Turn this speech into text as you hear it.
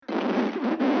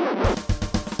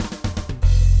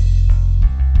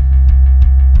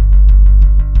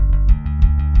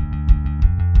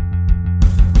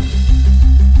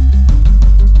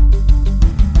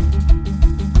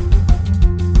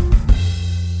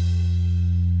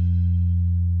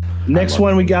Next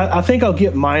one we got. I think I'll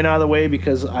get mine out of the way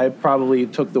because I probably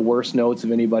took the worst notes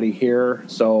of anybody here.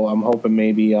 So I'm hoping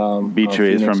maybe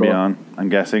Beatrice from Beyond. I'm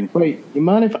guessing. Wait, you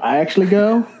mind if I actually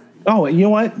go? Oh, you know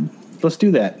what? Let's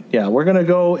do that. Yeah, we're gonna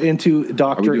go into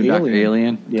Dr. Alien. Dr.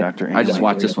 Alien? Yeah. Dr. Alien. I just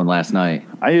watched this one last night.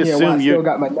 I assume I you still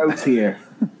got my notes here.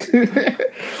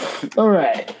 All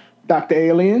right. Dr.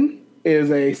 Alien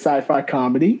is a sci-fi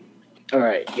comedy. All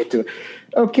right, get to it.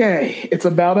 Okay, it's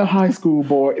about a high school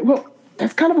boy. Well,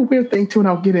 that's kind of a weird thing, too, and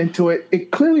I'll get into it.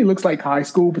 It clearly looks like high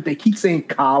school, but they keep saying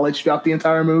college throughout the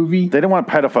entire movie. They don't want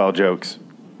pedophile jokes.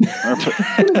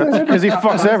 Because he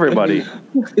fucks everybody.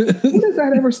 When does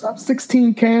that ever stop?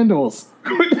 16 candles.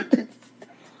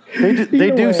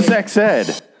 They do sex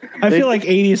ed. I feel like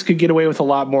 80s could get away with a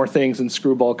lot more things in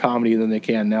screwball comedy than they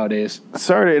can nowadays.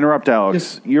 Sorry to interrupt,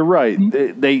 Alex. You're right.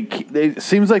 They it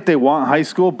seems like they want high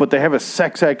school, but they have a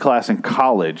sex ed class in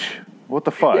college. What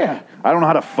the fuck? Yeah. I don't know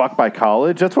how to fuck by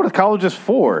college. That's what a college is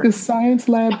for. The science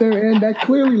lab they're in, that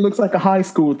clearly looks like a high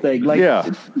school thing. Like,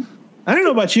 Yeah. I don't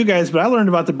know about you guys, but I learned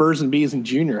about the birds and bees in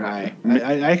junior high.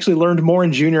 I actually learned more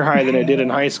in junior high than I did in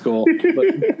high school.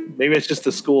 But maybe it's just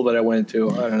the school that I went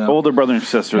to. I don't know. Older brother and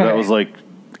sister that was like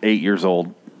 8 years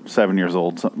old, 7 years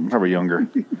old, something, probably younger.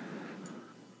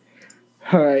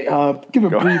 All right, give a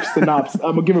brief synopsis.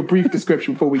 I'm going to give a brief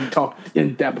description before we talk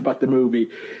in depth about the movie.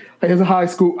 There's a high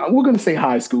school. We're going to say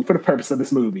high school for the purpose of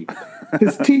this movie.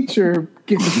 His teacher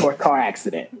gets into a car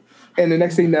accident. And the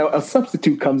next thing you know, a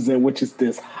substitute comes in, which is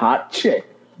this hot chick.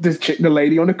 This chick, the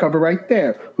lady on the cover right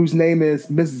there, whose name is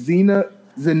Miss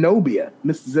Zenobia.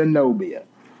 Miss Zenobia.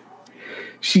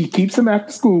 She keeps him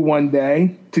after school one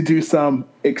day to do some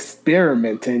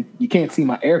experimenting. You can't see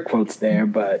my air quotes there,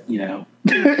 but, you know.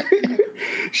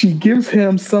 She gives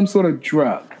him some sort of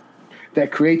drug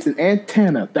that creates an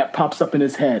antenna that pops up in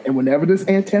his head. And whenever this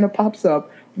antenna pops up,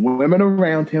 women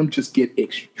around him just get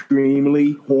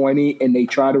extremely horny and they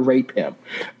try to rape him.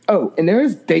 Oh, and there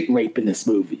is date rape in this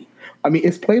movie. I mean,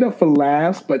 it's played up for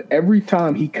laughs, but every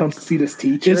time he comes to see this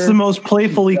teacher... It's the most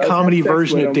playfully comedy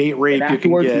version of date rape you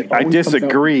can get. I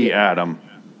disagree, Adam.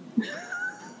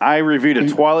 I reviewed a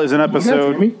Twilight as an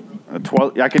episode.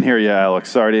 I can hear you, Alex.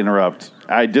 Sorry to interrupt.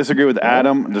 I disagree with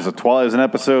Adam. There's a Twilight as an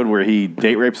episode where he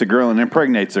date rapes a girl and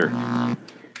impregnates her. And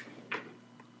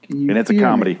it's a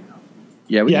comedy.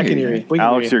 Yeah, I can hear you.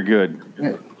 Alex, you're good.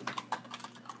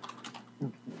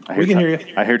 We can hear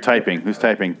you. I hear typing. Who's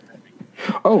typing?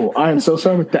 Oh, I am so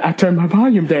sorry. I turned my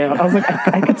volume down. I was like,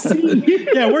 I can see.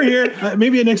 Yeah, we're here.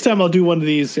 Maybe next time I'll do one of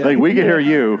these. Like, we can hear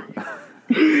you.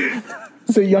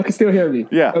 So y'all can still hear me?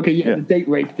 Yeah. Okay, yeah, the date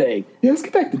rape thing. Yeah, let's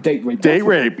get back to date rape. Date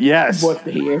rape, yes. What's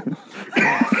to hear?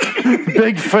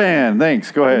 Big fan.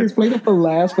 Thanks. Go ahead. He's played up for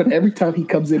laughs, but every time he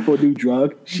comes in for a new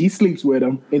drug, she sleeps with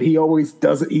him, and he always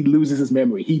does it. He loses his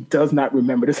memory. He does not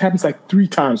remember. This happens like 3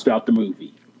 times throughout the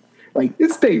movie. Like,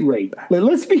 it's date rape. Like,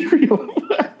 let's be real.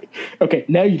 Okay,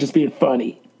 now you're just being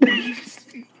funny.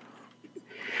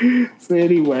 So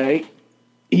anyway,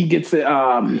 he gets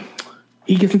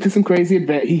into some crazy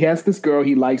event. He has this girl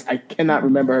he likes. I cannot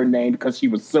remember her name because she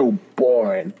was so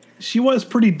boring. She was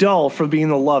pretty dull for being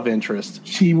the love interest.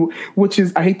 Which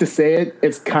is, I hate to say it,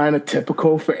 it's kind of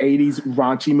typical for 80s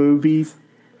raunchy movies.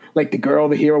 Like the girl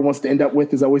the hero wants to end up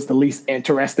with is always the least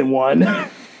interesting one.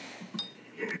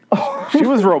 She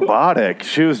was robotic.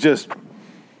 She was just...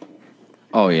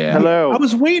 Oh, yeah. Hello. I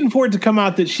was waiting for it to come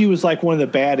out that she was like one of the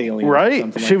bad aliens.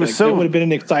 Right? She was so... It would have been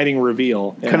an exciting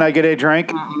reveal. Yeah. Can I get a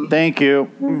drink? Thank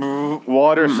you.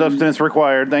 Water, substance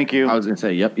required. Thank you. I was going to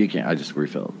say, yep, you can. I just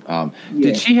refilled.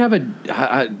 Did she have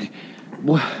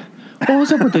what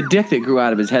was up with the dick that grew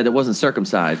out of his head that wasn't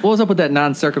circumcised? What was up with that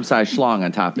non-circumcised schlong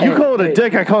on top of it? You call it a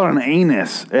dick, I call it an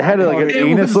anus. It had like an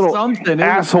anus little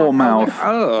asshole mouth.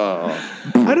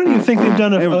 I don't even think they've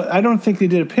done I don't think they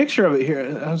did a picture of it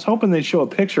here. I was hoping they'd show a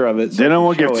picture of it. They don't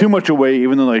want to give too much away,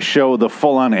 even though they show the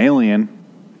full-on alien.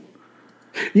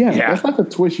 Yeah, that's like a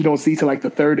twist you don't see till like the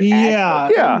third act.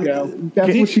 Yeah. You know,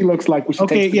 that's what she looks like when she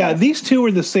takes the these two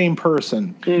are the same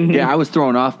person. Mm-hmm. Yeah, I was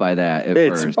thrown off by that at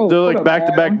first. They're like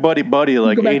back-to-back buddy-buddy,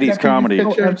 like 80s comedy.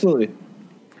 Oh, absolutely.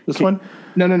 This one?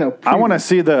 No. I want to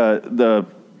see the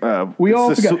we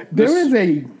all forgot. There is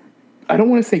a, I don't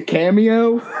want to say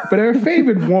cameo, but our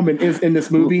favorite woman is in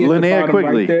this movie. Linnea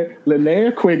Quigley. Right,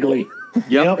 Linnea Quigley.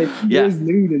 Yep. Is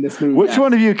nude in this movie. Which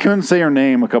one of you couldn't say her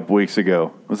name a couple weeks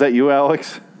ago? Was that you,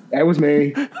 Alex? That was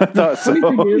me. I thought so.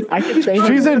 I can say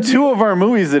She's in 2 of our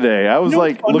movies today. I was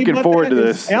looking forward to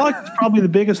this. Alex is probably the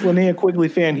biggest Linnea Quigley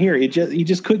fan here. He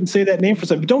just couldn't say that name for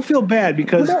something. But don't feel bad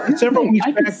because several weeks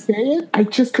back. Can say it. I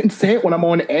just couldn't say it when I'm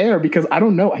on air because I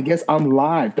don't know. I guess I'm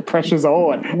live. The pressure's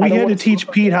on. We had to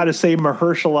teach Pete how to say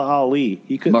Mahershala Ali.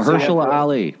 He couldn't Mahershala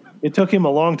Ali. It took him a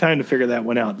long time to figure that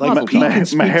one out. Like Mazel Pete tov. can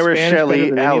speak Spanish better Mahershala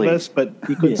than any of Ali. us, but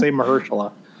he couldn't say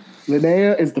Mahershala.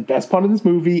 Linnea is the best part of this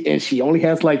movie, and she only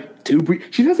has like two.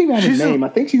 She doesn't even have She's a name. I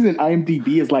think she's in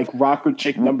IMDb as like rocker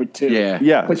chick number 2. Yeah.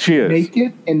 Yeah, but she she's is.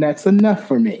 naked, and that's enough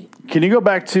for me. Can you go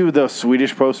back to the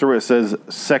Swedish poster where it says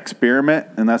 "Sexperiment"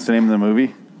 and that's the name of the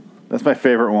movie? That's my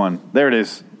favorite one. There it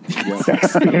is. It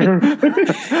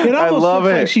I almost love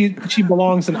looks it. like she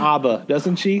belongs in ABBA,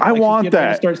 doesn't she? I Like, want she's getting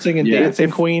ready to that. Start singing Yeah.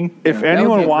 Dancing Queen. If would be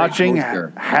anyone a great watching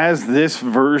poster. has this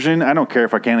version, I don't care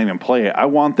if I can't even play it. I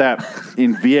want that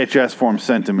in VHS form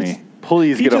sent to me.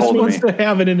 Please He get a just hold of wants me. to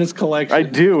have it in his collection. I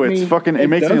do. It's fucking. It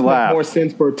makes does me make laugh. more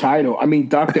sense for a title. I mean,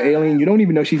 Dr. Alien, you don't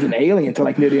even know she's an alien until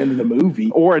like near the end of the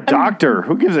movie. Or a doctor.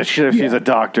 Who gives a shit if she's a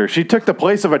doctor? She took the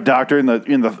place of a doctor in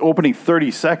the opening 30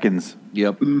 seconds.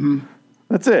 Yep.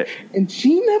 That's it. And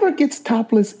she never gets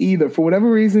topless either. For whatever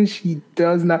reason, she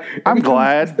does not. I'm Every time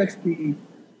glad. she's sexy-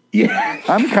 Yeah.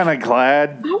 I'm kind of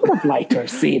glad I would have liked to have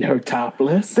seen her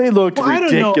topless. they looked Well, I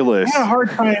don't know. ridiculous. I had a hard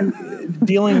time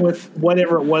dealing with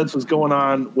whatever it was going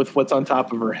on with what's on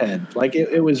top of her head. Like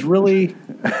it was really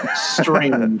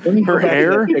strange. Let me go Her back to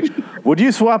hair. that picture. Would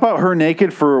you swap out her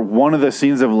naked for one of the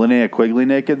scenes of Linnea Quigley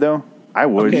naked though? I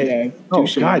would. Okay. Oh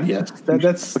God, yes.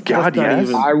 That's God, that's not yes.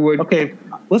 even- I would. Okay,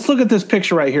 let's look at this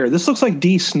picture right here. This looks like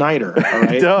Dee Snyder. All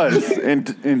right. It does in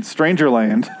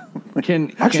Strangerland.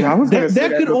 Actually, I was gonna say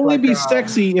That could looked only like, be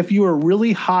sexy if you were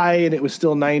really high and it was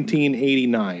still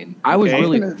 1989. I was okay?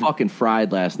 really fucking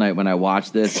fried last night when I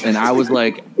watched this, and I was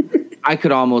like, I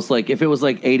could almost like if it was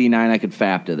like 89, I could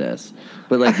fap to this,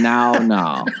 but like now,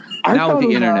 no. I Now thought with the it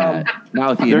was, internet, now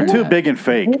with the They're internet, too big and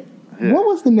fake. What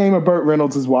was the name of Burt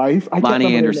Reynolds' wife? I can't Lonnie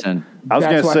remember Anderson. I was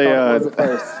That's gonna what say. I thought it was at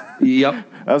first. Yep.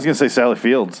 I was gonna say Sally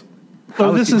Fields.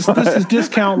 So this is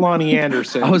discount Lonnie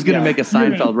Anderson. I was gonna Yeah. make a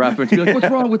Seinfeld reference. Be like, what's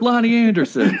wrong with Lonnie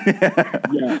Anderson?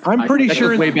 Yeah. I'm pretty That sure.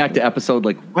 goes way back to episode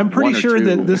like. I'm pretty 1 or sure 2.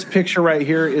 that this picture right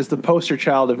here is the poster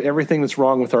child of everything that's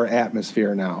wrong with our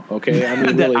atmosphere now. Okay, I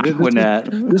mean, The really,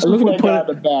 Aquanet. this Look would at that guy in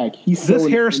put the back. He's this so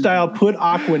hairstyle put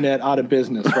Aquanet out of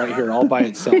business right here, all by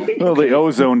itself. Well, the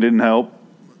ozone didn't help.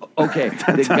 Okay,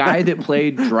 the guy that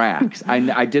played Drax,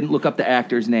 I didn't look up the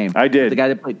actor's name. I did. The guy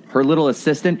that played her little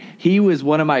assistant, he was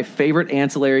one of my favorite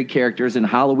ancillary characters in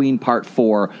Halloween Part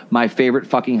 4, my favorite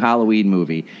fucking Halloween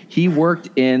movie. He worked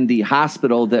in the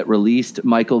hospital that released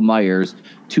Michael Myers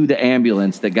to the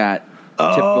ambulance that got tipped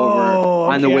over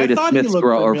on the okay. way I to thought he Smith's looked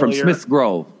Grove, or from familiar. Smith's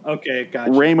Grove. Okay,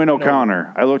 gotcha. Raymond No.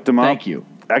 O'Connor. I looked him up. Thank you.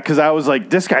 Because I was like,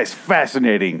 this guy's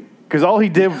fascinating. Because all he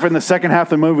did from the second half of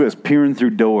the movie was peering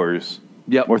through doors.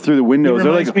 Yep. Or through the It windows.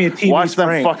 They're reminds like, me of TV watch them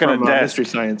Frank fucking from, a desk. Mystery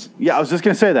Science. Yeah, I was just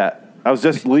going to say that. I was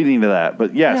just leading to that.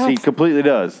 But yes, he completely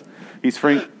does. He's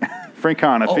Frank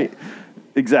Kahn.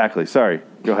 Exactly. Sorry.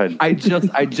 Go ahead.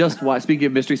 I just watched. Speaking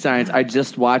of Mystery Science, I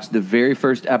just watched the very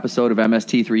first episode of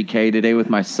MST3K today with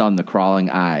my son, The Crawling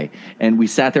Eye, and we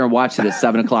sat there and watched it at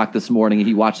 7:00 this morning. And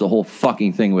he watched the whole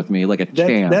fucking thing with me like a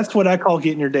champ. That's what I call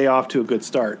getting your day off to a good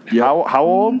start. How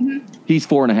old? He's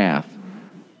 4.5.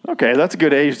 Okay, that's a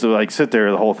good age to like sit there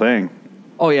the whole thing.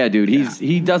 Oh yeah, dude.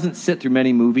 He doesn't sit through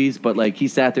many movies, but like he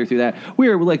sat there through that. We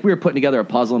were putting together a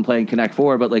puzzle and playing Connect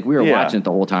Four, but like we were Yeah. watching it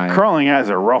the whole time. Crawling Eye is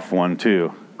a rough one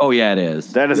too. Oh yeah, it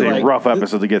is. That is a Like, rough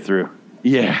episode to get through.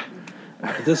 Yeah.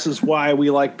 This is why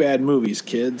we like bad movies,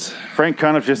 kids. Frank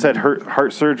Conniff just had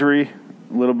heart surgery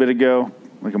a little bit ago,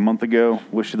 like a month ago.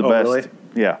 Wish you the Oh, best. really?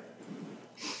 Yeah.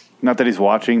 Not that he's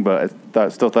watching, but I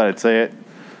still thought I'd say it.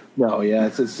 No, yeah,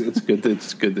 it's good.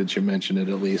 It's good that you mentioned it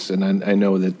at least, and I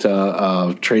know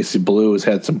that Tracy Blue has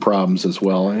had some problems as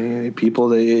well.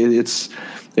 People, it's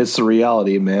the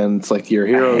reality, man. It's like your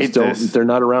heroes they're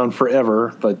not around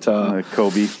forever, but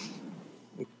Kobe.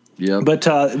 Yeah. But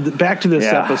back to this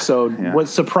Yeah. episode. Yeah. What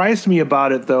surprised me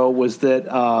about it, though, was that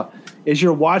as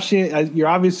you're watching it, you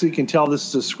obviously can tell this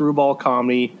is a screwball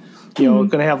comedy. You know,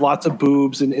 it's going to have lots of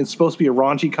boobs, and it's supposed to be a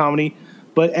raunchy comedy.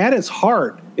 But at its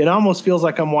heart, it almost feels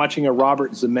like I'm watching a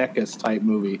Robert Zemeckis type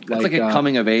movie. It's like a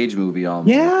coming of age movie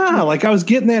almost. Yeah, like I was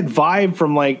getting that vibe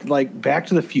from like Back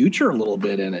to the Future a little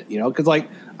bit in it, you know, because like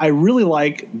I really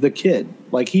like the kid.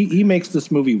 Like he makes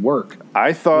this movie work.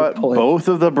 I thought both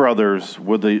of the brothers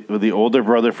were the older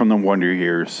brother from the Wonder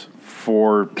Years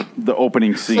for the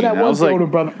opening scene. So that I was was the like, older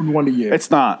brother from Wonder Years.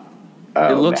 it's not.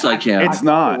 It looks like him. It's thought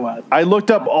not. it was. I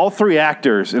looked up all three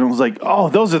actors and it was like, oh,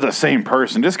 those are the same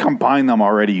person. Just combine them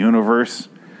already, universe.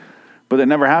 But it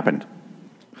never happened.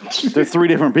 They're three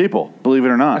different people, believe it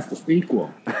or not. That's the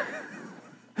sequel.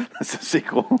 That's a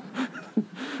sequel.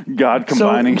 God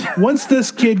combining. So once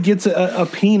this kid gets a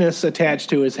penis attached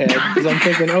to his head, because I'm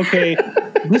thinking, okay,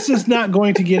 this is not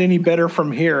going to get any better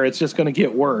from here. It's just going to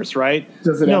get worse, right?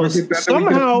 Does it no, ever get better?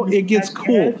 somehow it gets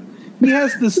cool. he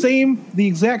has the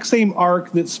exact same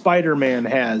arc that Spider-Man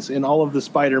has in all of the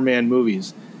Spider-Man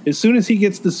movies. As soon as he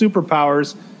gets the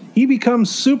superpowers, he becomes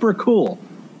super cool.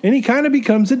 And he kind of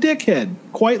becomes a dickhead,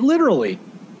 quite literally.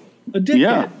 A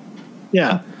dickhead.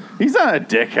 Yeah. He's not a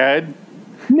dickhead.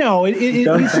 No, he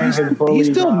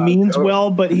still means well,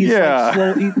 but he's like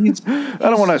slow. I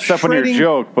don't want to step on your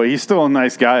joke, but he's still a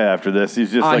nice guy after this.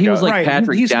 He's just he was like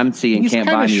Patrick Dempsey and Can't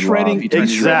Buy Me Love.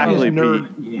 Exactly,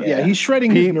 Pete. Yeah, he's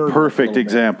shredding his nerd. Perfect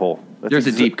example. There's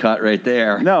a deep cut right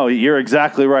there. No, you're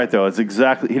exactly right, though. It's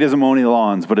exactly, he doesn't mow any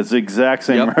lawns, but it's the exact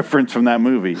same reference from that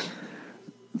movie.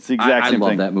 It's the exact same thing. I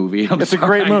love that movie. It's a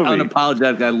great movie.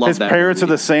 Unapologetic. I love His that parents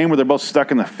movie. are the same, where they're both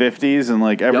stuck in the 50s, and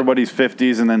like everybody's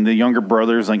 50s, and then the younger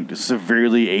brother's like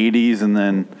severely 80s, and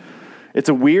then it's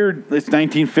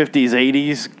 1950s,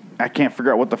 80s. I can't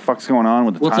figure out what the fuck's going on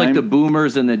with the time. It's like the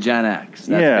boomers and the Gen X.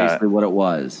 That's basically what it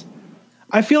was.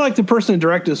 I feel like the person who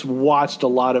directed this watched a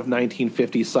lot of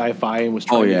 1950s sci-fi and was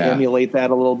trying to emulate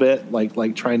that a little bit,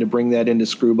 like trying to bring that into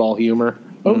screwball humor.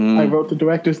 Oh, I wrote the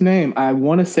director's name. I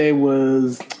want to say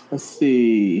was,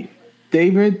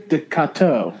 David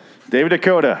DeCoteau. David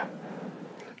Dakota.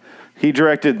 He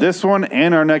directed this one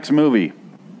and our next movie.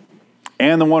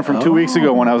 And the one from 2 weeks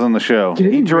ago when I was on the show.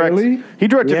 He directed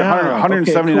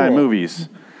 179 movies.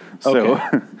 So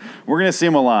we're going to see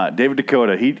him a lot. David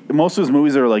Dakota. Most of his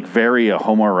movies are like very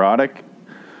homoerotic.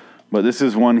 But this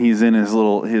is one he's in his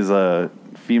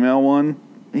female one.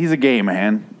 He's a gay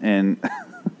man. And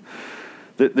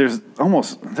there's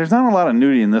not a lot of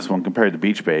nudity in this one compared to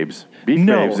Beach Babes.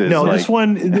 Babes is this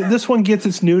one gets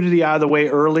its nudity out of the way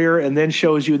earlier and then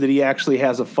shows you that he actually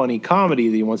has a funny comedy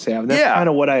that he wants to have. And that's kind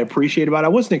of what I appreciate about it. I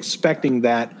wasn't expecting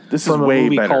that from a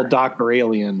movie called Dr.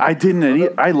 Alien. I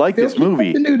didn't. I like this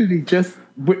movie. The nudity just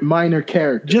with minor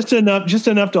characters, just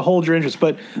enough to hold your interest.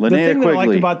 But the thing that I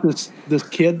like about this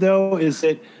kid though is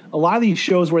that a lot of these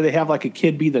shows where they have like a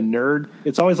kid be the nerd,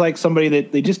 it's always like somebody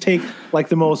that they just take like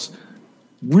the most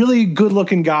really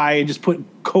good-looking guy and just put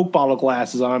Coke bottle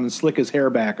glasses on him and slick his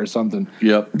hair back or something.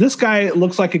 Yep. This guy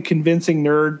looks like a convincing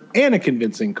nerd and a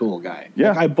convincing cool guy.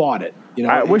 Yeah. Like, I bought it. You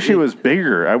know, I wish he was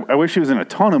bigger. I wish he was in a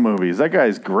ton of movies. That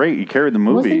guy's great. He carried the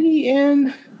movie. Wasn't he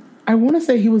in? I want to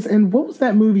say he was in. What was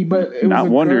that movie? But it Not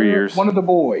was Wonder Years. One of the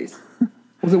boys.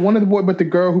 Was it one of the boys? But the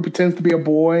girl who pretends to be a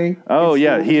boy. Oh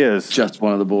yeah, he is just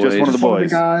one of the boys. Just one of the boys.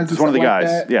 Just one of the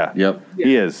guys. Yeah. Yep.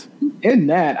 He is. In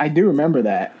that, I do remember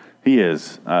that. He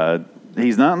is.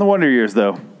 He's not in the Wonder Years,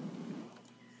 though.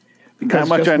 How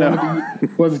much I know.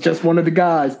 Was it just one of the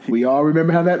guys? We all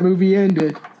remember how that movie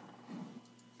ended.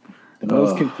 The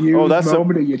most confused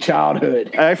moment of your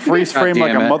childhood. I freeze frame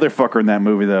like a motherfucker in that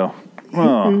movie, though.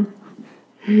 Oh.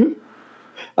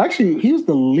 Actually, he was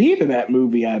the lead of that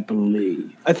movie, I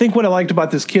believe. I think what I liked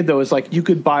about this kid, though, is like you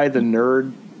could buy the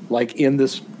nerd like in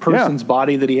this person's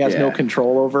body that he has no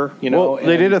control over, you know. Well,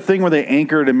 they did a thing where they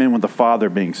anchored him in with the father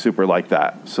being super like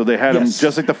that. So they had him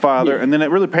just like the father, and then it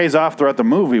really pays off throughout the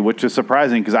movie, which is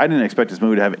surprising because I didn't expect this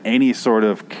movie to have any sort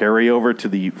of carryover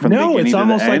from the beginning to the end. No, it's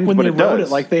almost like when they wrote it,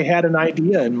 like they had an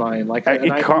idea in mind. Like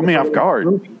it caught me off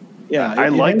guard. Yeah, I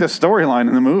like the storyline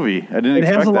in the movie. I didn't expect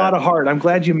that. It has a lot of heart. I'm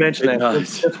glad you mentioned that.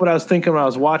 That's what I was thinking when I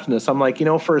was watching this. I'm like,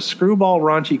 for a screwball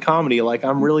raunchy comedy, like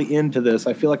I'm really into this.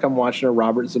 I feel like I'm watching a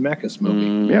Robert Zemeckis movie.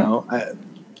 You know,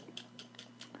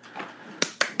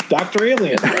 Dr.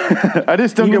 Alien. I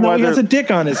just don't get why he has a dick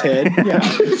on his head.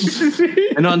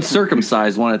 An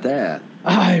uncircumcised one at that.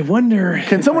 I wonder.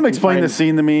 Can someone explain the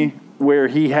scene to me? Where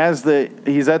he's at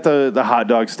the hot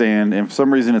dog stand, and for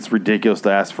some reason it's ridiculous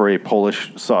to ask for a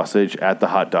Polish sausage at the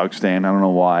hot dog stand. I don't know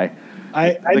why.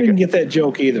 I didn't get that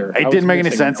joke either. It didn't make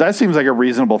any sense. That seems like a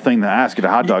reasonable thing to ask at a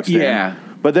hot dog stand. Yeah.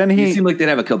 But then he seemed like they'd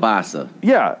have a kielbasa.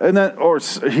 Yeah, and then or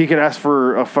he could ask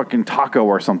for a fucking taco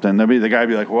or something. The guy would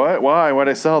be like, "What? Why? Why'd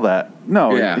I sell that?"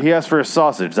 No, he asked for a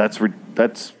sausage. That's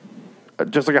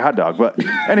just like a hot dog. But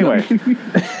anyway.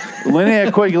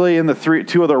 Linnea Quigley and the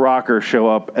two other rockers show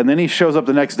up, and then he shows up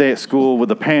the next day at school with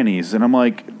the panties, and I'm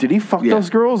like, did he fuck those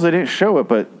girls? They didn't show it,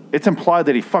 but it's implied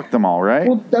that he fucked them all, right?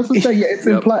 Well, that's what I'm saying. Yeah, it's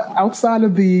implied outside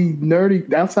of the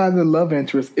love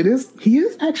interest. He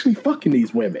is actually fucking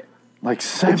these women, like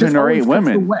 7 or 8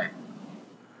 women.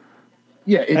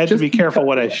 Yeah, I have to be careful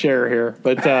what I share here,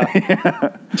 but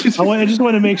I just want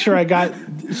to make sure I got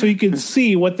so you can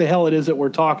see what the hell it is that we're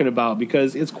talking about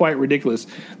because it's quite ridiculous.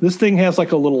 This thing has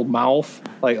like a little mouth,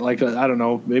 I don't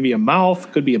know, maybe a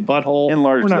mouth, could be a butthole.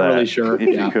 Enlarge We're not that really sure. If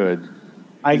you could.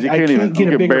 I can't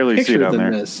get a bigger picture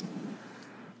than this.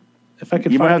 If I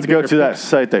could, you might have to go to that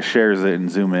site that shares it and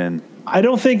zoom in. I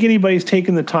don't think anybody's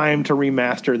taken the time to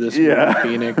remaster this movie,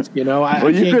 Phoenix. You know,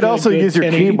 you could also use your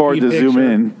keyboard to zoom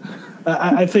in.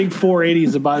 I think 480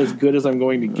 is about as good as I'm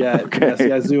going to get. Okay. Yeah,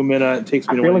 see, I zoom in on it. It takes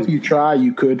me I to feel one like of if you try,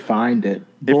 you could find it.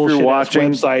 If you're bullshit-ass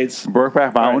watching websites.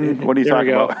 Brokeback Mountain, what are you There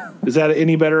we talking go. about? Is that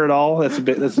any better at all? That's as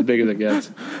big as it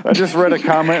gets. I just read a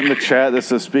comment in the chat that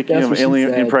says, speaking That's of what she alien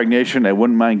said. impregnation, I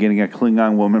wouldn't mind getting a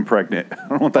Klingon woman pregnant. I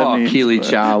don't know what that Oh, means. Keely but-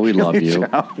 Chow, we love you.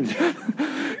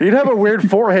 You'd have a weird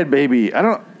forehead, baby. I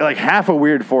don't like half a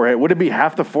weird forehead. Would it be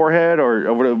half the forehead,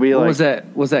 or would it be What like? was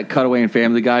that? Was that Cutaway and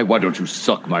Family Guy? Why don't you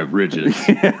suck my ridges?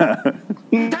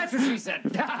 That's what she said.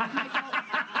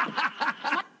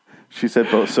 She said,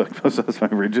 "Both suck my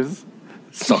ridges."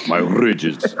 Suck my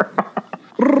ridges.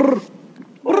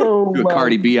 Oh, Do a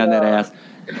Cardi B on that ass.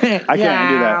 I can't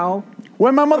do that.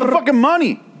 Where's my motherfucking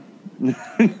money?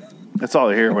 That's all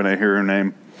I hear when I hear her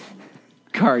name.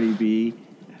 Cardi B.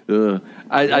 Ugh.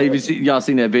 Y'all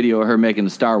seen that video of her making the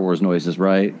Star Wars noises,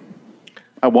 right?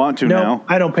 I want to No, now.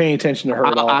 I don't pay any attention to her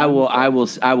at all. I will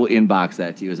inbox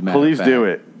that to you as a matter Please of fact. do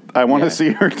it. I want Yeah. to see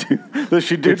her do. Does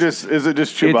she do this? Is it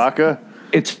just Chewbacca?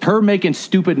 It's her making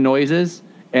stupid noises,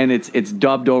 and it's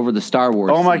dubbed over the Star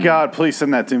Wars. Oh my scene. God! Please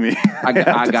send that to me. I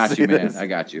have to got see you, man. this. I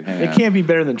got you. Hang It on. can't be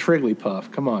better than Trigglypuff.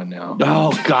 Come on now.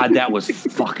 Oh God, that was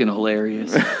fucking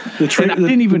hilarious. The And I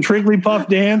didn't even- Trigglypuff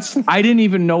dance. I didn't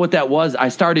even know what that was. I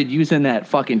started using that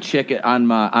fucking chick on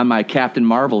my Captain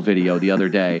Marvel video the other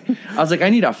day. I was like, I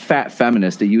need a fat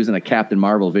feminist to use in a Captain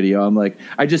Marvel video. I'm like,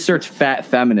 I just searched fat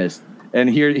feminist, and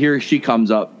here she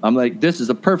comes up. I'm like, this is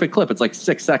a perfect clip. It's like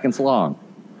 6 seconds long.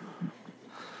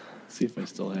 See if I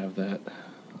still have that.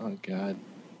 Oh God.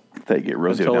 They get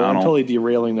Rosie I'm O'Donnell. totally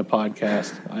derailing the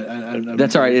podcast. I'm-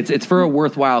 That's all right. It's for a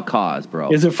worthwhile cause,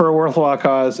 bro. Is it for a worthwhile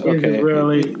cause? Okay. it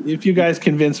really? If you guys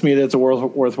convince me that it's a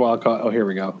worthwhile cause, oh, here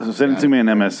we go. So send it to me in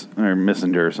MS or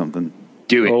Messenger or something.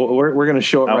 Do it. Oh, we're going to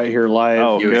show it Oh. right here live.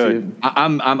 Oh, YouTube. good.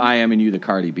 I'm IMing you the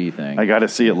Cardi B thing. I got to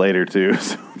see it later too.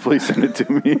 So please send it to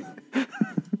me.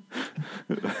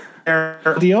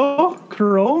 Dio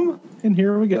Chrome, and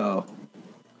here we go.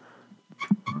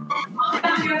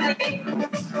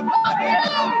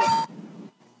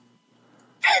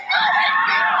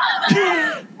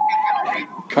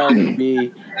 Cardi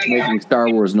B making Star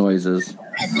Wars noises.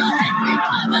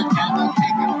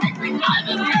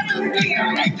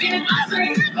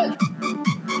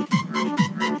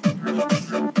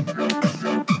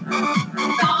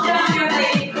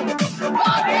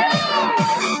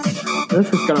 This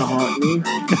is gonna haunt me.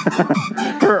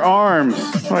 Her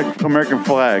arms like American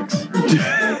flags.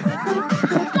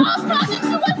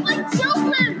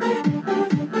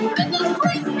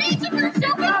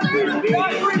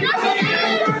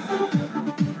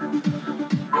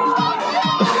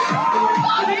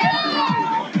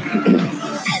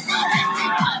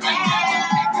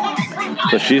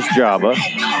 So she's Jabba.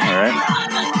 All right.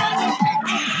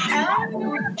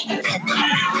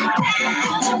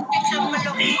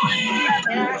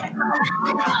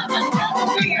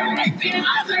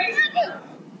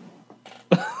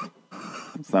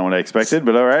 That's not what I expected,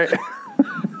 but all right.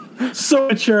 So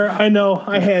mature. I know.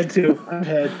 I had to. I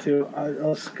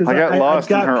got lost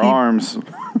in her arms.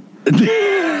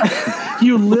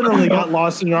 You literally got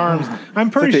lost in her arms. I'm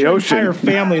pretty It's like the sure ocean. entire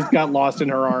families got lost in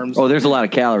her arms. Oh, there's a lot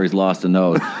of calories lost in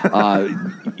those.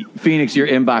 Phoenix, your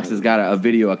inbox has got a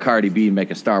video of Cardi B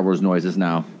making Star Wars noises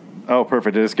now. Oh,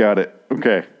 perfect. I just got it.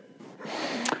 Okay.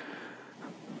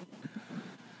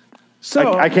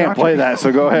 So I can't play that,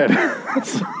 so go ahead.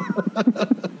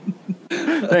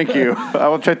 Thank you. I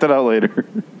will check that out later.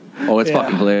 Oh, it's Yeah.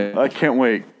 fucking hilarious. I can't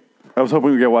wait. I was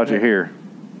hoping we could watch it here.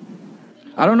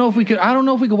 I don't know if we could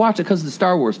watch it because of the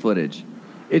Star Wars footage.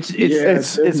 It's Yeah.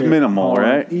 It's minimal,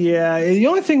 right? Yeah, the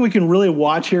only thing we can really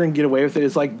watch here and get away with it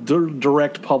is like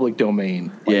direct public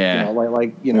domain. Like, Yeah.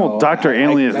 you know, Well, Dr.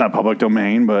 Alien is not public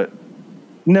domain, but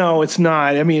No, it's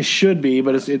not. I mean, it should be,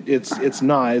 but it's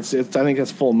not. It's I think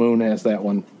that's Full Moon has that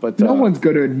one, but No one's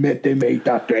gonna admit they made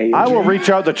Dr. Alien. I will reach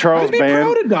out to Charles I'd be Band.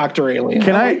 proud of Dr. Alien.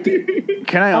 Can liked I it.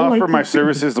 can I like offer my it.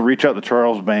 services to reach out to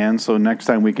Charles Band so next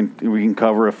time we can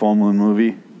cover a Full Moon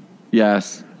movie?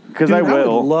 yes. Because Dude, I would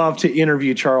will. love to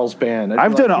interview Charles Band.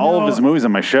 I've done all of his movies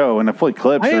on my show, and I've played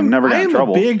clips, and I've never I gotten in am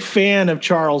trouble. a big fan of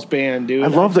Charles Band, dude. I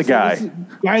love the guy. This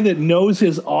guy that knows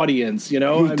his audience. You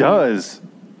know, He I mean, does.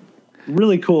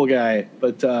 really cool guy.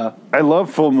 But I love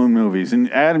Full Moon movies.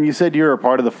 And Adam, you said you were a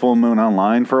part of the Full Moon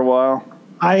Online for a while.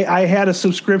 I had a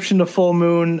subscription to Full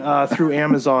Moon through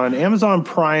Amazon. Amazon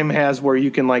Prime has where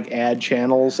you can like add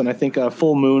channels, and I think a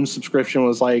Full Moon subscription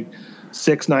was like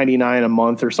 $6.99 a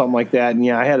month or something like that. And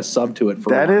yeah, I had a sub to it for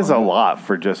That is a lot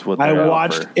for just what I they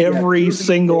watched offer. every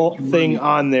single thing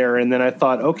on there, and then I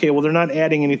thought, okay, well, they're not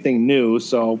adding anything new,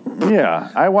 so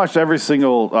Yeah, I watched every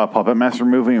single Puppet Master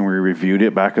movie, and we reviewed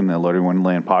it back in the Loaded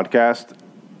Wonderland podcast.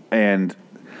 And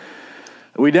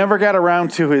we never got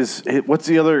around to his what's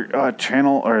the other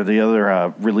channel or the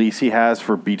other release he has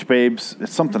for Beach Babes?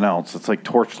 It's something else. It's like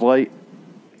Torchlight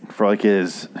for like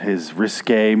his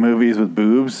risque movies with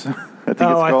boobs. I think it's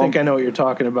called. I think I know what you're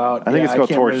talking about. I think it's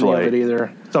called I can't remember the name Torchlight. of it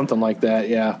either. Something like that,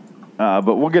 yeah.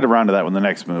 But we'll get around to that in the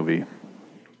next movie.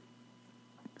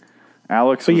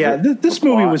 Alex, But was yeah, it this the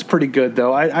movie plot? was pretty good,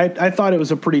 though. I thought it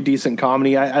was a pretty decent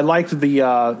comedy. I liked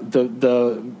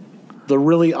the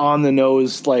really on the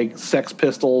nose like Sex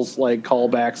Pistols like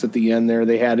callbacks at the end there.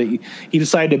 They had he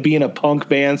decided to be in a punk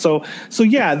band, so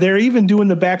yeah, they're even doing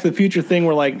the Back to the Future thing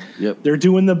where like they're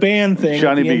doing the band thing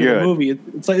Johnny at the Be end of Good. the movie.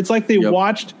 It's like they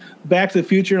watched Back to the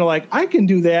Future and are like, I can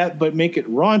do that, but make it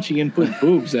raunchy and put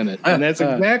boobs in it, and that's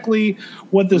exactly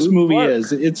what this movie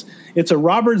is. It's a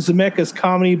Robert Zemeckis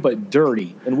comedy, but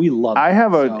dirty, and we love it. I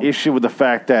have an issue with the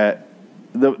fact that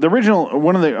the original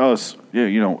one of the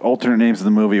alternate names of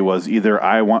the movie was either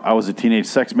I was a teenage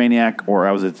sex maniac or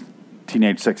I was a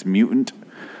teenage sex mutant.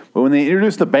 But when they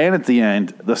introduced the band at the end,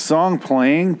 the song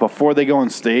playing before they go on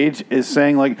stage is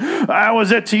saying like I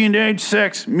was a teenage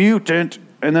sex mutant,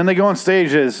 and then they go on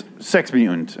stage as sex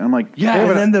mutant. And I'm like,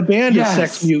 and then the band is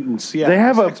Sex Mutants. Yeah, they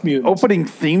have a Sex Mutants. opening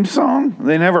theme song.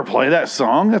 They never play that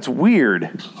song. That's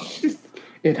weird.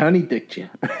 It honey dicked you.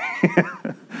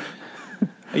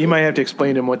 You might have to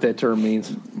explain to him what that term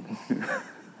means.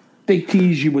 They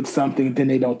tease you with something, then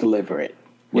they don't deliver it.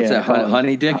 What's that,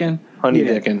 honey dickin'? Honey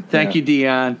Yeah. dickin'. Thank you,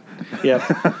 Dion. Yep.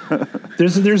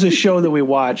 There's a show that we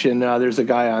watch, and there's a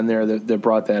guy on there that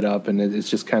brought that up, and it's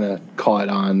just kind of caught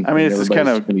on. I mean, and it's just kind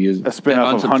everybody's gonna use of it. a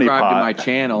spin-off of Honey Unsubscribe Pot. to my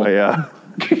channel. But yeah.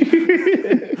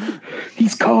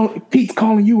 Pete's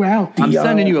calling you out. I'm Dion.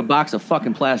 sending you a box of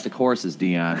fucking plastic horses,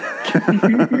 Dion.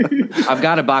 I've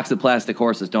got a box of plastic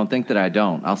horses. Don't think that I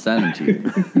don't. I'll send them to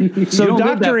you. So You don't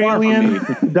live that Dr. far from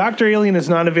Alien, Dr. Alien is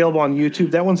not available on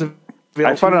YouTube. That one's available.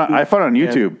 I found it on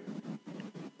YouTube.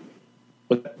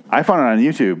 I found it on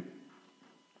YouTube.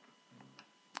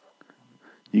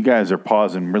 You guys are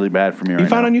pausing really bad for me right You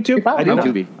found now. on YouTube? I did On not.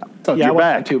 Tubi. Yeah, I You're watched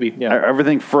back. on Tubi. Yeah.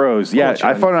 Everything froze. Yeah, watched it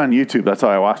I on- found it on YouTube. That's how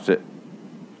I watched it.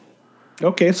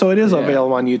 Okay, so it is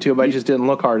available on YouTube. I just didn't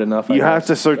look hard enough. You have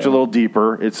to search a little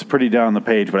deeper. It's pretty down the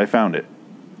page, but I found it.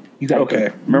 You got Okay.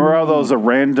 Remember all those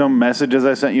random messages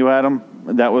I sent you, Adam?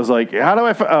 That was like, how do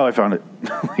I? I found it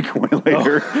like way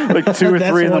later, like 2 or That's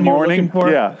 3 the in the one you were morning. looking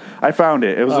for? Yeah, I found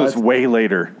it. It was just it's- way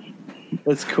later.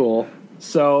 That's cool.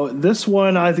 So this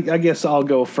one, I guess I'll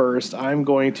go first. I'm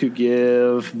going to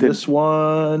give this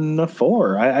one a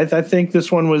 4. I think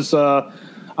this one was.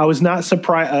 I was not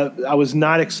surprised. I was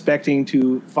not expecting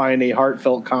to find a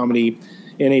heartfelt comedy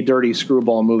in a dirty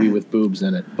screwball movie with boobs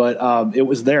in it, but it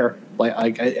was there. Like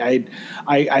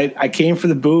I came for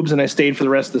the boobs and I stayed for the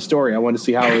rest of the story. I wanted to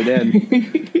see how it would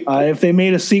end. If they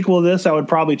made a sequel to this, I would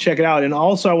probably check it out. And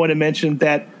also, I want to mention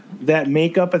that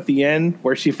makeup at the end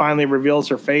where she finally reveals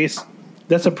her face.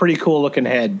 That's a pretty cool looking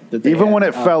head. That they Even had. when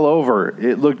it fell over,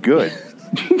 it looked good.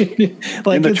 like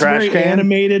in the it's trash very can?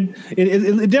 animated.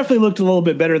 It definitely looked a little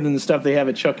bit better than the stuff they have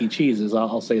at Chuck E. Cheese's.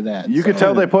 I'll say that. You could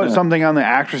tell they put something on the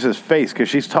actress's face because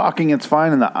she's talking. It's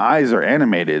fine, and the eyes are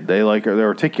animated. They're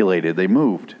articulated. They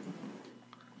moved.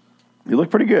 You look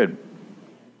pretty good.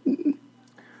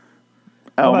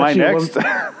 Oh, about my you? next.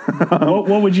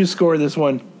 What would you score this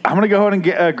one? I'm gonna go ahead and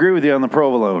agree with you on the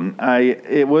Provolone.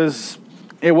 It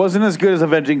wasn't as good as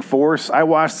Avenging Force. I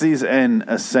watched these in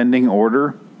ascending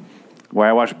order, where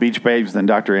I watched Beach Babes, then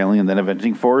Dr. Alien, then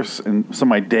Avenging Force, and so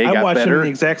my day I got watched them better. in the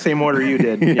exact same order you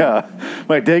did. Yeah,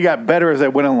 my day got better as I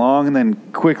went along, and then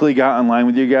quickly got in line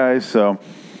with you guys. So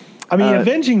I mean,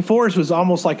 Avenging Force was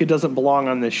almost like it doesn't belong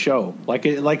on this show.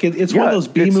 It's one Yeah, of those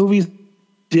B it's- movies.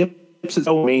 Dips its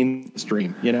own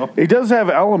mainstream. You know. it does have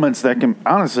elements that can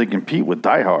honestly compete with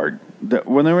Die Hard.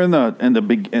 When they were in the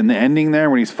ending there,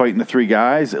 when he's fighting the 3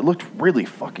 guys, it looked really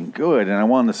fucking good. And I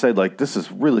wanted to say, like, this is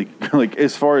really like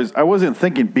as far as I wasn't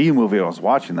thinking B movie when I was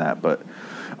watching that, but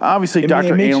obviously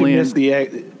Dr.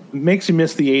 Alien. Makes you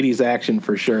miss the 80s action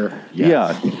for sure.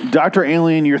 Yeah, Dr.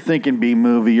 Alien, you're thinking B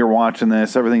movie, you're watching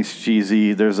this, everything's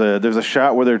cheesy. There's a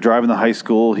shot where they're driving to high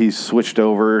school, he's switched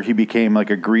over, he became like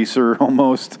a greaser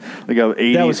almost, like a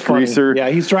 80s That was funny. greaser. Yeah,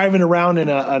 he's driving around in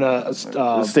a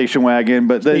Station wagon,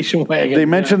 but Station wagon, they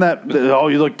mentioned that, oh,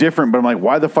 you look different, but I'm like,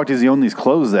 why the fuck does he own these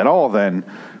clothes at all then?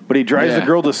 But he drives the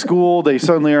girl to school. They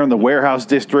suddenly are in the warehouse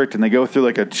district, and they go through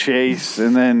like a chase,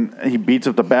 and then he beats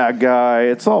up the bad guy.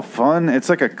 It's all fun. It's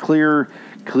like a clear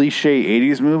cliche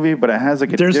 80s movie, but it has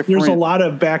like a there's different... There's a lot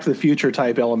of Back to the Future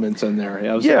type elements in there.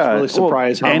 I was really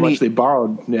surprised how much they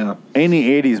borrowed. Yeah,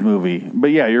 any 80s movie. But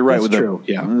yeah, you're right. That's with true.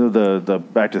 the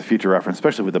Back to the Future reference,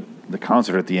 especially with the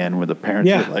concert at the end where the parents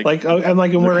are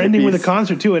and we're ending with a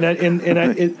concert too.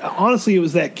 And honestly, it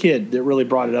was that kid that really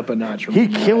brought it up a notch. He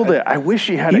killed it. I wish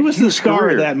he had. He was the star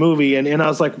of that movie, and I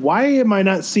was like, why am I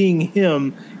not seeing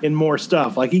him in more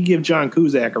stuff? Like, he give John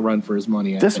Cusack a run for his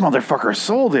money. This motherfucker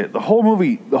sold it. The whole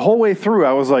movie, the whole way through,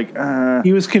 I was like,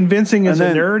 He was convincing as a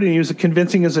nerd, and he was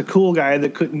convincing as a cool guy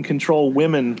that couldn't control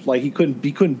women. Like, he couldn't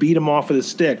beat him off with a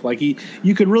stick. Like,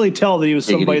 you could really tell that he was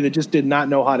somebody that just did not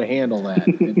know how to handle that.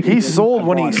 He sold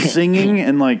when he's singing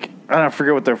and like, I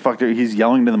forget what the fuck he's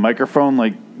yelling to the microphone,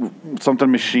 like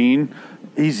something machine.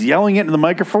 He's yelling it into the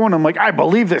microphone. I'm like, I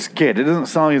believe this kid. It doesn't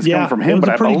sound like it's coming from him, but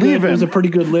I believe him. It was a pretty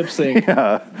good lip sync.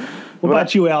 Yeah. What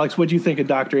about you, Alex? What do you think of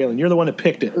Dr. Alien? You're the one that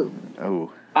picked it.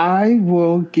 Oh. I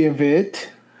will give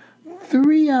it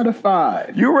 3 out of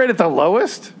 5. You were right at the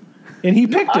lowest? And he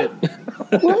picked it.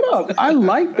 Hold up. I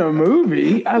like the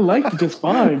movie. I liked it just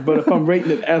fine. But if I'm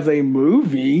rating it as a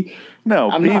movie...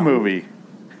 No, B movie.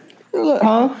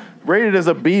 Huh? Rated as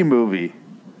a B movie.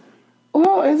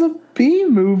 Well, as a B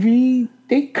movie,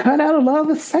 they cut out a lot of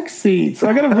the sex scenes. So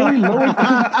I got to really lower it.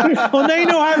 Well, now you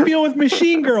know how I feel with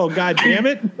Machine Girl,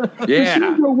 goddammit.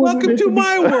 Yeah. Welcome to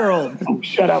my world. Oh,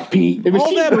 shut up, Pete.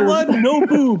 All that blood, no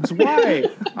boobs. Why?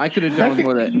 I could have done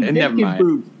more of that. Never mind.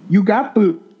 Boobs. You got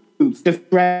boobs. Just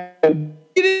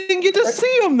You didn't get to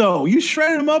see him, though. You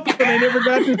shredded him up, and I never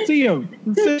got to see him.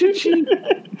 Such a cheat.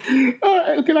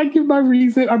 Can I give my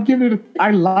reason? I'm giving it.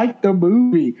 I like the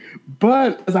movie,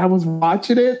 but as I was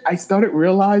watching it, I started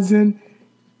realizing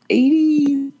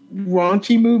 80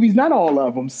 raunchy movies. Not all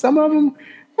of them. Some of them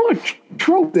were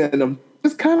tropes in them.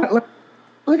 It's kind of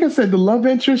like I said, the love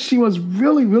interest. She was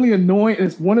really, really annoying. And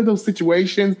it's one of those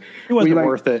situations. It wasn't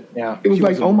worth it. Yeah, it was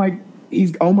like, oh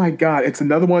my God, it's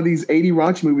another one of these 80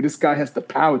 raunchy movies. This guy has the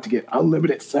power to get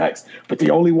unlimited sex, but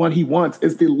the only one he wants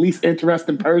is the least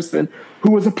interesting person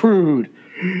who is a prude.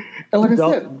 And like I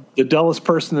said, the dullest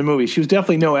person in the movie. She was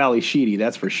definitely no Ali Sheedy,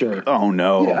 that's for sure. Oh,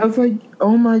 no. Yeah, I was like,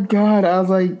 oh my God. I was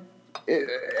like,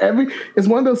 it's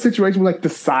one of those situations where like the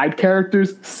side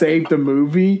characters save the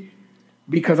movie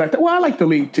because I thought, well, I like the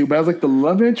lead too, but I was like, the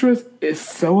love interest is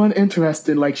so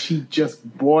uninteresting. Like, she just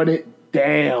brought it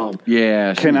down.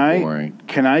 Yeah, can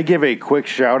I give a quick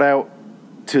shout out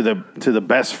to the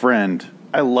best friend?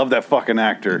 I love that fucking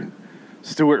actor,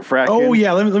 Stuart Fratkin. Oh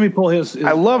yeah, let me pull his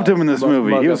I loved him in this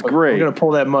movie. He was great. I'm gonna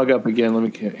pull that mug up again.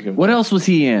 What else was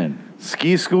he in?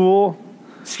 Ski School.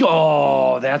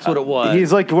 Oh, that's what it was.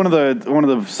 He's like one of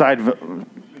the side.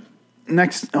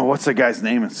 Next, what's the guy's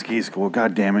name in Ski School?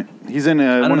 God damn it! He's in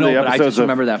one of the episodes. I just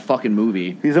remember that fucking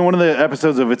movie. He's in one of the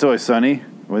episodes of It's Always Sunny,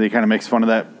 where he kind of makes fun of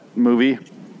that movie.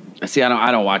 See,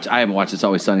 I don't watch. I haven't watched It's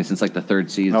Always Sunny since like the third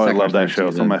season. Oh, I love that show.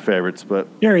 It's one of my favorites. But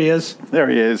there he is. There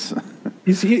he is.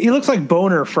 He looks like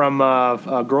Boner from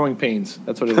Growing Pains.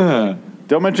 That's what he looks like.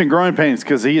 Don't mention Growing Pains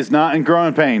because he is not in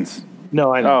Growing Pains.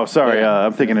 No, I know. Oh, sorry.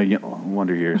 I'm thinking of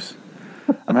Wonder Years.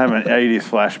 I'm having an 80s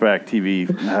flashback TV.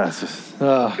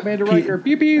 Commander Riker.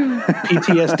 Pew pew.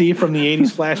 PTSD from the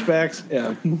 80s flashbacks.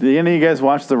 Yeah. Did any of you guys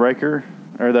watch the Riker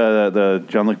or the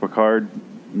Jean-Luc Picard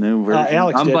new version?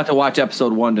 Alex I'm about to watch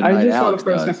episode 1 tonight. I just saw Alex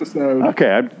the first does. episode.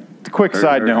 Okay. Quick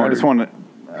side note. I just want to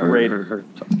rate.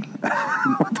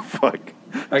 What the fuck?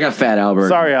 I got Fat Albert.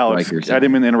 Sorry, Alex. Riker, I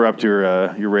didn't mean to interrupt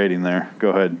your rating there. Go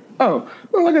ahead. Oh,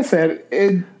 well, like I said,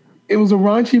 it was a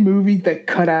raunchy movie that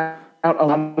cut out a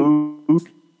lot of moves.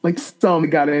 Like, some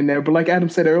got in there, but like Adam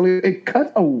said earlier, it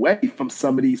cut away from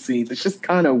some of these scenes. It's just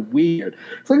kind of weird.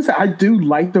 So like I said, I do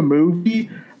like the movie,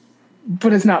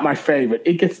 but it's not my favorite.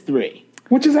 It gets 3,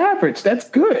 which is average. That's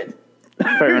good.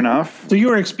 Fair enough. So you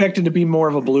were expecting to be more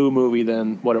of a blue movie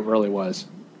than what it really was.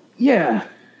 Yeah.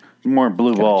 More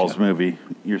Blue Balls movie,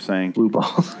 you're saying. Blue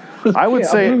balls. I would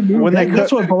say when they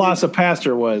that's what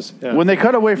Velocipaster was. Yeah. When they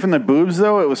cut away from the boobs,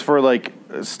 though, it was for like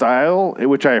style,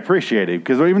 which I appreciated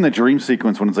because even the dream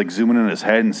sequence when it's like zooming in his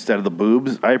head instead of the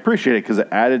boobs, I appreciate it because it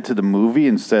added to the movie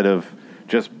instead of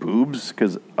just boobs.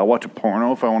 Because I'll watch a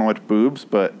porno if I want to watch boobs,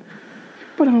 but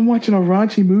I'm watching a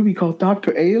raunchy movie called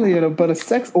Dr. Alien, but a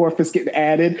sex orifice getting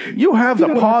added. You have the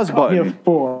pause button.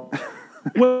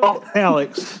 Well,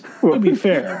 Alex, to be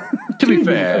fair. Now, to be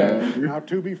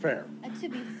fair.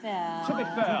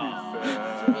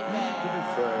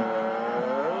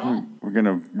 We're going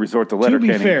to resort to To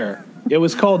Letterkenny. be fair, it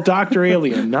was called Dr.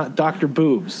 Alien, not Dr.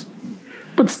 Boobs.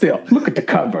 But still, look at the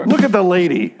cover. Look at the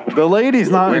lady. The lady's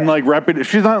not in like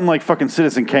she's not in like fucking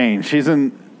Citizen Kane. She's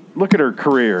in. Look at her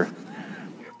career.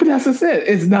 But that's what I said.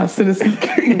 It's not Citizen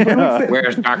Kane. Yeah.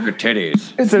 Where's Dr.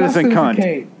 Titties? It's Citizen not Cunt.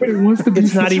 Kane, but it wants to be.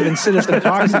 It's not even Citizen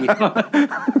Toxie.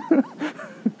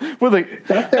 With a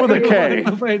K.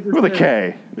 With a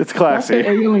K. It's The classy.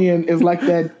 alien is like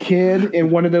that kid in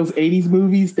one of those 80s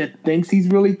movies that thinks he's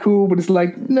really cool, but it's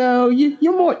like, no,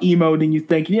 you're more emo than you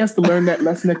think. He has to learn that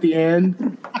lesson at the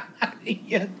end.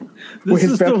 Yeah. With This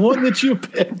his is the best- one that you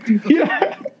picked.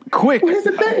 Yeah. Quick. What is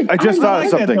the thing? I just thought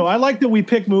of That, something. though. I like that we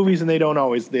pick movies and they don't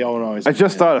always. I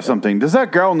just thought of something. Does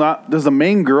the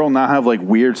main girl not have like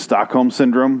weird Stockholm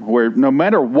syndrome where no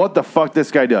matter what the fuck this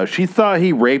guy does, she thought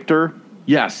he raped her?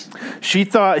 Yes. She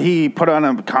thought he put on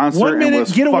a concert 1 and minute,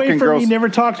 was get away fucking from gross. me, never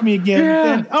talk to me again. Yeah.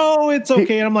 Then, oh, it's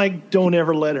okay. And I'm like, don't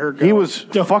ever let her go. He was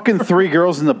fucking 3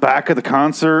 girls in the back of the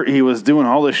concert. He was doing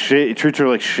all this shit. He treats her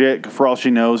like shit for all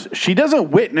she knows. She doesn't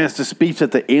witness the speech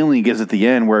that the alien gives at the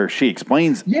end where she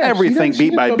explains everything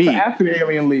beat by beat. After the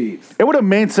alien leaves. It would have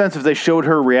made sense if they showed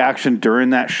her reaction during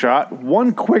that shot.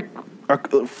 One quick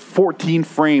 14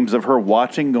 frames of her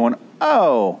watching going,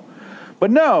 oh. But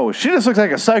no, she just looks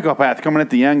like a psychopath coming at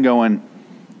the end going,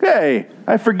 hey,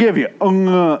 I forgive you.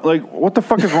 Like, what the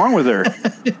fuck is wrong with her?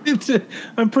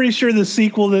 I'm pretty sure the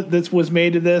sequel that was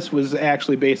made to this was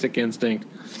actually Basic Instinct.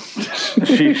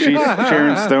 She's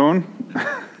Sharon Stone.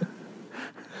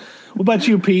 What about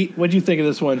you, Pete? What'd you think of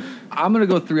this one? I'm going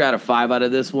to go 3 out of 5 out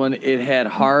of this one. It had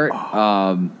heart.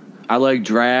 I like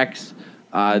Drax.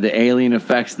 The alien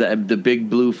effects, the big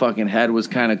blue fucking head was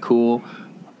kind of cool.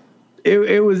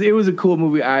 It was a cool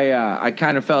movie. I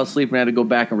kind of fell asleep and had to go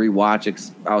back and rewatch it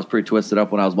 'cause I was pretty twisted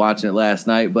up when I was watching it last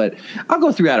night. But I'll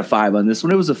go 3 out of 5 on this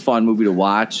one. It was a fun movie to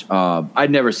watch.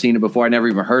 I'd never seen it before. I never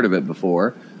even heard of it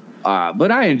before.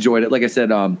 But I enjoyed it. Like I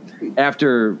said,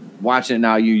 after watching it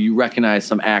now, you recognize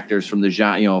some actors from the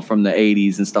genre, from the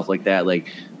 80s and stuff like that. Like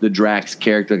the Drax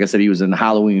character. Like I said, he was in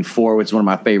Halloween 4, which is one of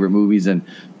my favorite movies, and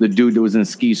the dude that was in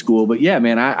Ski School. But yeah,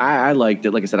 man, I liked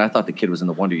it. Like I said, I thought the kid was in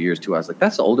the Wonder Years too. I was like,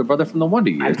 that's the older brother from the Wonder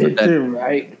Years. I did too,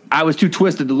 right? I was too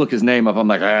twisted to look his name up. I'm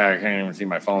like, I can't even see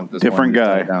my phone. At this Different point.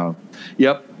 guy. Down.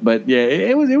 Yep, but yeah,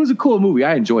 it was a cool movie.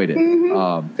 I enjoyed it.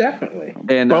 Definitely.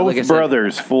 And Both like I said,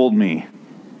 brothers fooled me.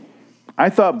 I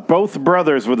thought both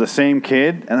brothers were the same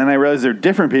kid, and then I realized they're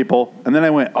different people, and then I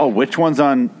went, oh, which one's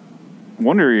on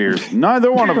Wonder Years?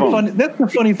 Neither one of them. That's the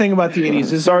funny thing about the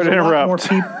 80s. Is Sorry to there was a lot more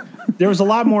interrupt. there was a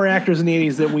lot more actors in the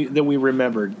 80s that we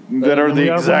remembered. That are And the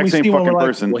when exact we same see one, fucking we're like,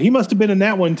 person. Well, he must have been in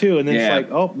that one too. And then Yeah.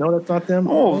 it's like, oh, no, that's not them.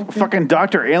 Oh, okay. fucking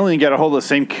Dr. Alien got a hold of the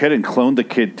same kid and cloned the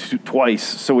kid twice,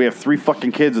 so we have 3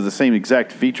 fucking kids with the same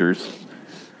exact features.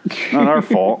 Not our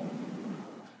fault.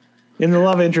 And the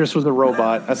love interest was a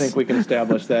robot. I think we can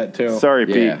establish that too.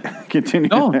 Sorry, Yeah. Pete. Continue.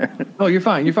 No, you're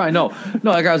fine. You're fine. No,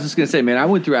 like I was just gonna say, man, I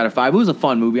went 3 out of 5. It was a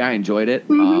fun movie. I enjoyed it.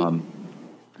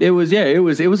 It was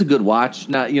a good watch.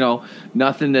 Not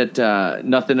nothing that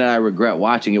I regret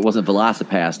watching. It wasn't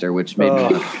Velocipaster, which made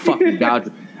me fucking gouge.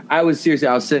 I was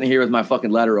sitting here with my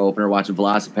fucking letter opener watching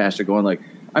Velocipaster, going like,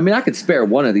 I mean, I could spare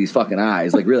one of these fucking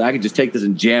eyes. Like, really, I could just take this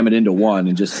and jam it into one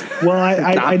and just. Well,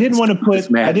 I didn't want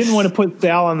to put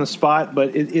Sal on the spot,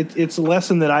 but it's a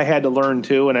lesson that I had to learn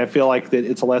too, and I feel like that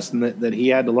it's a lesson that he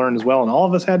had to learn as well, and all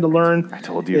of us had to learn. I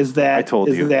told you. Is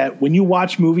that when you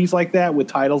watch movies like that with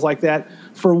titles like that,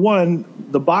 for one,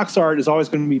 the box art is always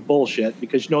going to be bullshit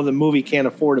because the movie can't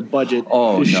afford a budget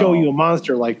to show you a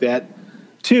monster like that.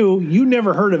 2, you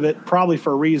never heard of it, probably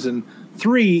for a reason.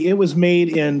 3, it was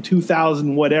made in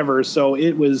 2000 whatever, so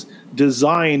it was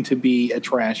designed to be a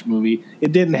trash movie.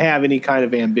 It didn't have any kind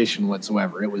of ambition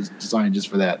whatsoever. It was designed just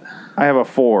for that. I have a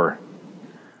 4.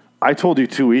 I told you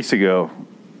 2 weeks ago.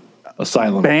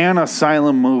 Asylum. Ban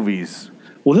Asylum movies.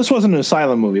 Well, this wasn't an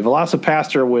Asylum movie.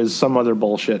 Velocipaster was some other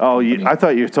bullshit. Oh, company. I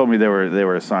thought you told me they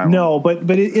were Asylum. No, but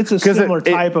it's a similar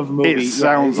type of movie. It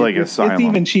sounds like Asylum. It's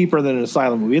even cheaper than an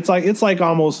Asylum movie. It's like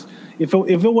almost if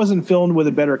it wasn't filmed with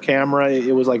a better camera,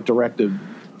 it was like directed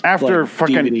After like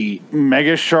fucking DVD.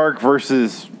 Mega Shark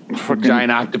versus fucking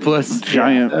Giant octopus.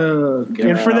 giant.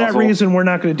 And for that reason, we're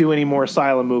not going to do any more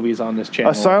Asylum movies on this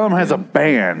channel. Asylum has a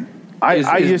ban.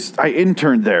 I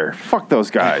interned there. Fuck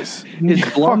those guys. Is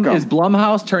Fuck 'em.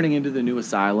 Blumhouse turning into the new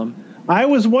Asylum? I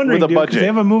was wondering, With a dude, 'cause budget. they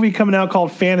have a movie coming out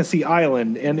called Fantasy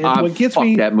Island, and what gets fuck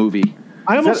me, that movie.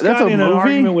 I almost that's got a in an movie?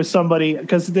 argument with somebody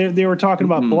because they were talking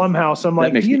about Blumhouse. I'm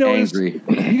like, makes me notice, angry.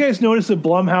 you guys notice that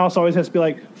Blumhouse always has to be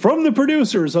like from the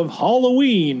producers of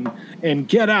Halloween and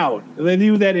Get Out. They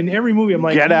do that in every movie. I'm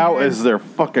like, Get Out is their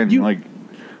fucking you- like you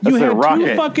that's their had 2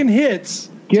 rocket. fucking hits.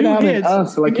 Get 2 Out and hits.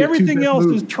 Us, like and your 2 everything best else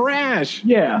is movies. trash.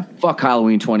 Yeah. Fuck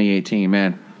Halloween 2018,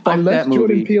 man. unless that movie.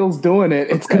 Jordan Peele's doing it,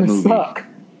 it's going to movie. suck.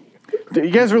 Do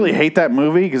you guys really hate that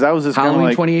movie? Because I was just kind of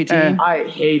Halloween like, 2018. I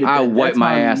hated it. I wiped That's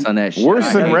my my- ass on that shit. worse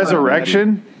I than hate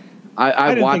Resurrection. I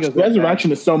didn't watched. think it was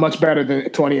Resurrection is so much better than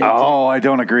 2018. Oh, I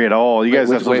don't agree at all. You guys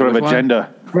Wait, have some wait, sort of which one?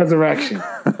 agenda. Resurrection.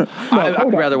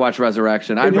 I'd rather watch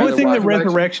Resurrection. The only thing that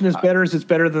Resurrection is better is it's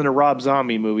better than the Rob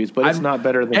Zombie movies, but it's not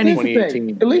better than And here's the 2018.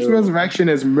 thing, at least Resurrection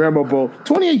is memorable.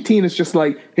 2018 is just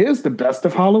like, here's the best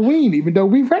of Halloween, even though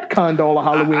we retconned all of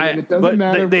Halloween, and it doesn't But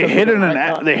matter. they because hid of in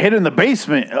the they hid in the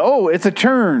basement. Oh, it's a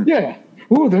turn. Yeah.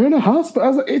 Oh, they're in a hospital. I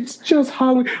was like, it's just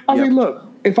Halloween. I was like, look,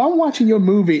 if I'm watching your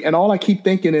movie and all I keep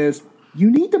thinking is, you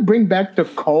need to bring back the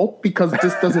cult because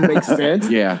this doesn't make sense.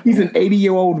 Yeah. He's an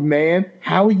 80-year-old man.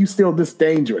 How are you still this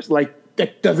dangerous? Like,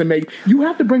 that doesn't make... You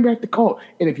have to bring back the cult.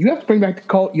 And if you have to bring back the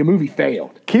cult, your movie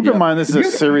failed. Keep in mind, this is a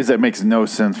series that makes no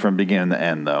sense from beginning to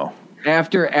end, though.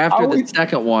 After the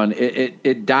second one,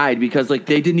 it died because like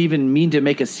they didn't even mean to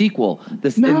make a sequel.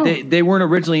 No. They weren't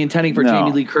originally intending for No.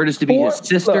 Jamie Lee Curtis to be his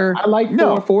sister. Look, I like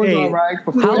No. Four's Hey, all right.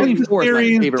 But Halloween The 4 is my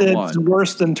series favorite that's one.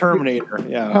 worse than Terminator.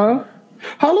 Yeah. Huh?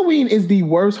 Halloween is the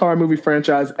worst horror movie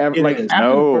franchise ever. It Like is. after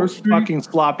No. the first three, Fucking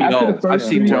sloppy. After No, the first I've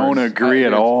seen three- Don't worse. agree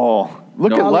at all. Look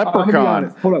No. at I'm gonna be Leprechaun.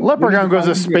 honest. Hold up. Leprechaun goes to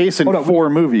Let me be space in honest. 4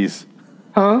 movies.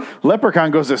 Huh?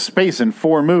 Leprechaun goes to space in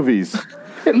 4 movies.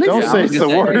 At least Don't Yeah, I say was it's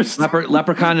gonna the worst.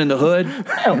 Leprechaun in the Hood.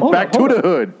 Hell, hold Back up, to hold the up.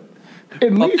 hood.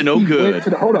 At least to no he good. went to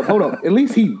the, hold up. At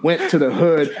least he went to the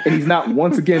hood, and he's not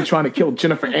once again trying to kill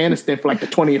Jennifer Aniston for like the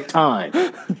 20th time.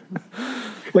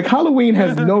 Like Halloween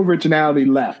has no originality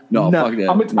left. No, None.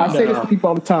 fuck that. I say this to people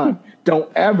all the time.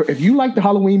 Don't ever, if you like the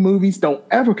Halloween movies, don't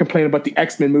ever complain about the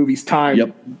X-Men movies time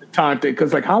thing,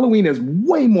 because like Halloween is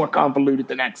way more convoluted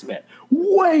than X-Men.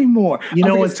 Way more. You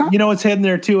know I what's think what's heading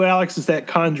there too, Alex, is that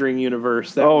Conjuring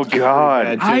universe. That Oh, was pretty God.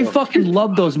 bad, too. I fucking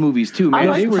love those movies too, man. I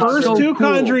like They the were first so two cool.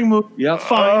 Conjuring movies. Yep.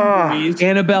 Fine movies.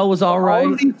 Annabelle was all All right.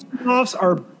 of these spin-offs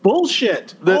are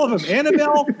bullshit. All of them.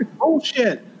 Annabelle,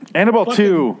 bullshit. Annabelle Fucking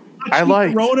 2. I Cheap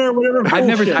like. Rona or whatever. I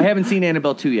bullshit. haven't seen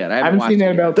Annabelle 2 yet. I haven't watched seen it.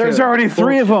 Annabelle. There's 2. already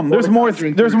 3 of them. There's more.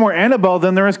 There's more Annabelle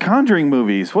than there is Conjuring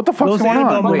movies. What the fuck's Those going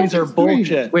Annabelle on? movies are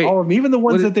bullshit. Wait. All of them, even the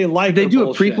ones that they like. They are do a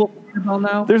bullshit. prequel to Annabelle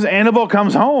now. There's Annabelle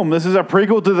Comes Home. This is a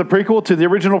prequel to the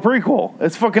original prequel.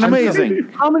 It's fucking amazing.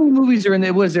 How many movies are in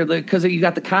there? Was there because you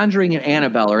got the Conjuring and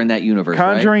Annabelle are in that universe?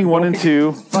 Conjuring 1 and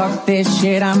 2. Fuck this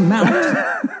shit, I'm out.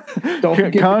 Don't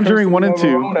forget the Conjuring Curse of 1 and La 2.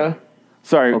 Llorona.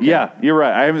 Sorry. Yeah, you're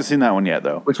right. I haven't seen that one yet,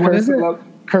 though. Which one is it?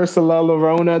 Curse of La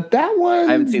Llorona. That one.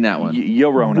 I haven't seen that one.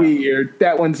 Yorona. Weird.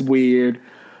 That one's weird.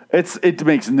 It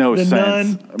makes no The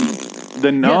sense. The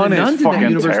Yeah, Nun the Nun's is in that fucking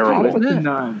universe, too, terrible. isn't it? The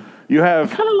Nun. You have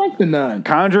Kind of like the Nun.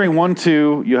 Conjuring 1,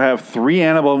 2. You have 3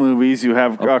 Annabelle movies. You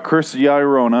have Curse of La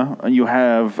Llorona. And you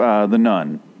have The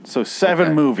Nun. So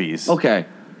 7 movies. Okay.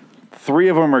 3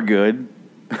 of them are good.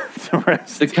 The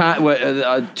rest. The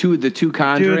two Dude,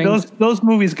 Conjurings. those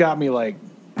movies got me like.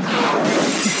 Fuck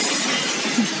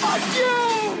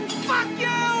you! Fuck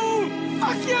you!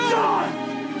 Fuck you!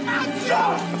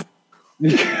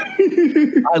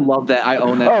 I love that. I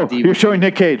own that. Oh, DVD. you're showing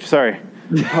Nick Cage. Sorry.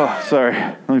 Oh, sorry.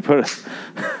 Let me put it.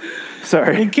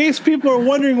 Sorry. In case people are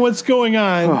wondering what's going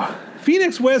on,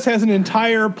 Phoenix West has an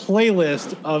entire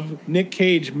playlist of Nick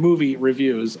Cage movie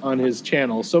reviews on his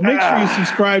channel. So make sure you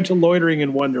subscribe to Loitering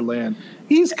in Wonderland.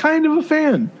 He's kind of a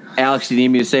fan. Alex, do you need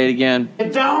me to say it again?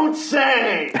 Don't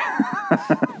say!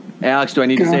 Alex, do I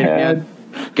need to Go say it ahead.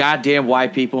 again? Goddamn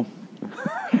white people.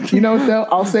 You know what, though?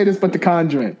 I'll say this, but The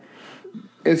Conjuring.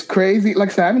 It's crazy. Like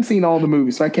I said, I haven't seen all the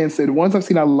movies, so I can't say the ones I've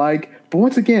seen I like. But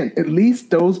once again, at least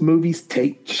those movies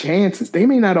take chances. They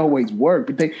may not always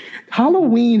work, but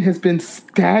Halloween has been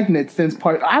stagnant since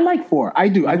part. I like 4. I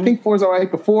do. I think 4 is all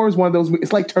right, but 4 is one of those.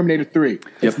 It's like Terminator 3.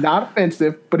 It's not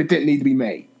offensive, but it didn't need to be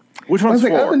made. Which I one's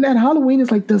was like, other 4? than that, Halloween is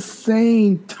like the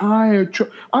same tired.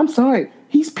 I'm sorry,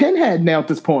 he's Pinhead now at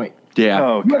this point. Yeah.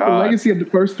 Oh, You have the God. legacy of the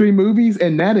first 3 movies,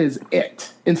 and that is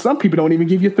it. And some people don't even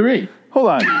give you 3. Hold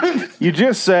on. You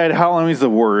just said Halloween's the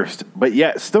worst, but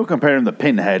yet still compared him to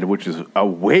Pinhead, which is a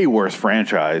way worse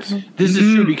franchise. This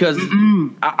is true because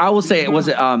I will say it was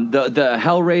the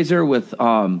Hellraiser with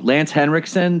Lance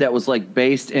Henriksen that was like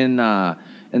based in the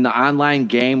online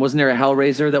game. Wasn't there a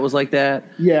Hellraiser that was like that?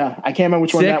 Yeah, I can't remember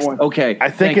which one 6? that one. Okay. I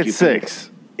think Thank it's you. 6.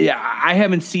 Yeah, I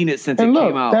haven't seen it since And it look,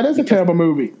 came out. that is a terrible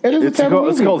movie. It is It's a terrible called-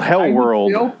 it's movie. called Hell I would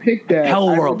World. Still pick that.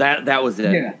 Hell World. That was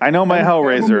it. Yeah. I know my It's a terrible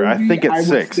Hellraiser. I movie. think it's I would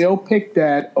 6. still pick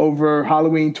that over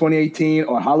Halloween 2018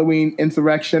 or Halloween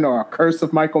Insurrection or Curse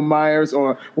of Michael Myers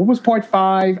or what was part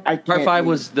 5? Part 5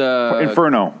 was the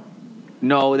Inferno.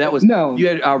 No, that was No. You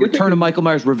had Return of Michael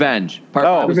Myers, Revenge. Part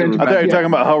 5 was the I Revenge. thought you were Yeah. talking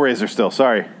about Hellraiser still.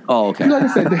 Sorry. Oh, okay. Like I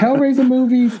said, the Hellraiser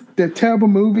movies, they're terrible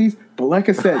movies. But like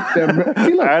I said,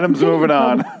 see, look, Adam's we can't moving even tell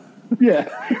on. Yeah,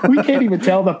 we can't even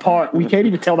tell the part. We can't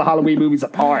even tell the Halloween movies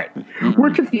apart. We're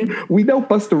confused. We know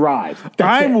Busta Rhymes. That's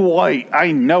I'm it. white.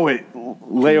 I know it.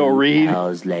 Leo Reed.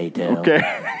 Hours later. Okay.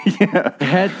 Yeah.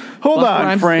 Head. Hold Busta on,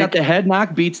 Rhymes has Frank. got the head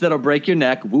knock beats that'll break your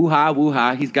neck. Woo ha, woo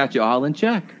ha. He's got you all in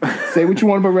check. Say what you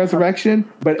want about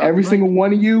Resurrection, but every single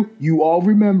one of you all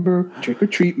remember Trick or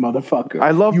Treat, motherfucker.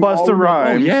 I love You all Busta remember- Oh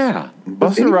Rhymes. yeah.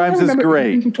 Busta Anybody Rhymes is remember great.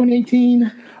 anything from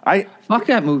 2018. Fuck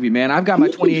that movie, man. I've got my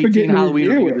You keep 2018 forgetting to Halloween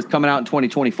review review it. that's coming out in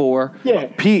 2024. Yeah.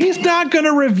 Pete. He's not going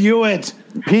to review it.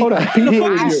 Pete. Hold on. Pete will Fucking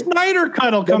review it. Snyder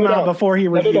Cut will come out before he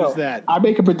reviews that. I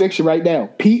make a prediction right now.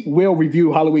 Pete will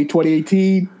review Halloween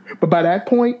 2018, but by that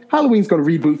point, Halloween's going to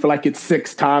reboot for like its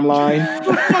sixth timeline.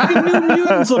 Fucking New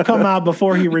Mutants will come out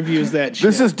before he reviews that shit.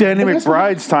 This is Danny Well, that's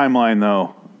McBride's timeline,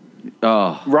 though.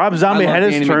 Oh. Rob Zombie I love had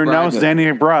his Danny turn. Now McBride, it's but- Danny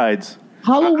McBride's.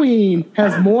 Halloween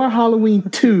has more Halloween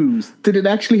 2s than it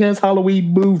actually has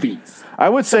Halloween movies. I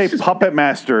would say Puppet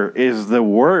Master is the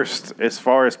worst as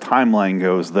far as timeline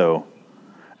goes, though.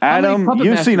 many Adam, Puppet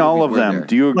you've Master seen all movies of were them. there?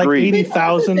 Do you like agree?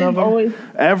 80,000 of them.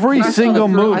 Every single I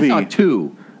movie, saw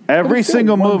 2. every There's still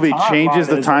single one movie timeline, changes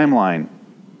the isn't it? timeline.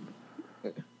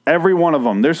 Every one of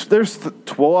them. There's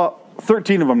 12,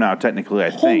 13 of them now, technically. I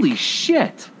think. Holy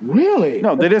shit. Really?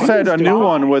 No, they just had a new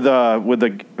one with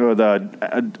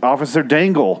Officer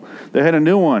Dangle. They had a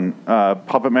new one,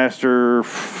 Puppet Master,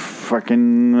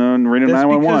 fucking Reno That's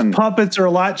 911. because puppets are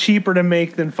a lot cheaper to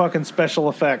make than fucking special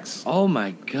effects. Oh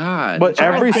my god. But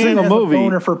every Fan single has a movie,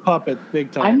 boner for puppet,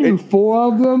 big time. I knew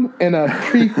 4 of them and a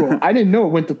prequel. I didn't know it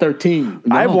went to 13.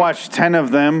 I've watched 10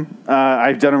 of them.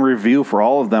 I've done a review for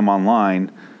all of them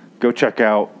online. Go check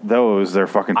out those. They're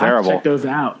fucking terrible. Check those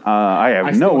out. I have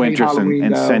I still no hate interest Halloween,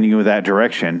 in though. sending you that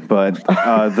direction, but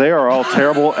they are all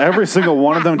terrible. Every single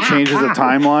one of them changes the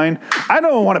timeline. I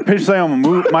don't want to pitch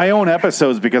my own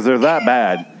episodes because they're that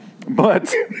bad,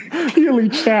 but Keely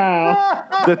Chow.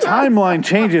 the timeline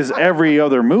changes every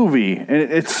other movie, and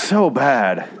it's so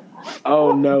bad.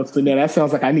 Oh no! So now that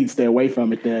sounds like I need to stay away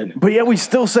from it then. But yet we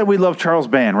still say we love Charles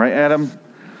Band, right, Adam?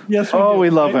 Yes, Oh, do. we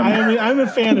love him. I'm a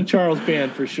fan of Charles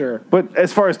Band for sure. But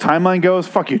as far as timeline goes,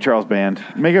 fuck you, Charles Band.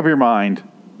 Make up your mind.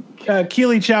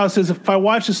 Keely Chow says, if I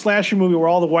watch a slasher movie where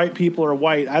all the white people are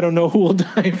white, I don't know who will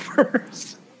die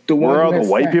first. The one We're all who the has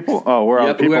white sex. people? Oh, we're all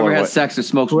Yep, the people. whoever are has white. sex or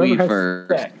smokes Whoever weed has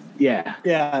first. sex. Yeah.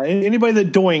 Yeah, anybody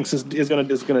that doinks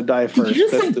is gonna die first. Did you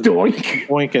say That's the doink?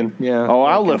 doinking. Yeah. Oh,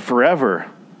 I'll live forever.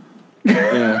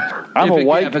 yeah. I'm If a it-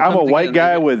 white. if it I'm a comes white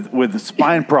guy together. with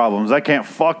spine problems. I can't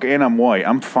fuck, and I'm white.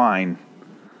 I'm fine.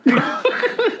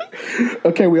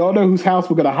 Okay, we all know whose house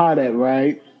we're gonna hide at,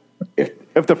 right?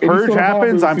 If the any purge sort of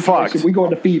happens, horror I'm situation, fucked. We going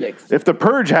to Phoenix. If the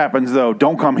purge happens, though,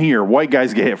 don't come here. White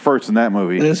guys get hit first in that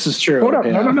movie. This is true. Hold up,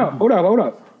 yeah. no. Hold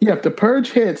up. Yeah, if the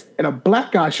purge hits and a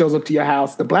black guy shows up to your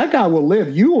house, the black guy will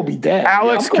live. You will be dead.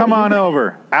 Alex, come on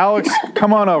over. Alex,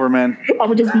 come on over, man. I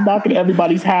would just be knocking at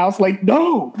everybody's house like,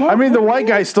 no. I mean, the white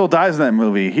guy still dies in that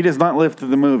movie. He does not live through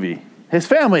the movie. His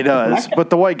family does, black- but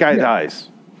the white guy Yeah. dies.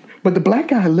 But the black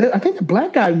guy, I think the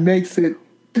black guy makes it.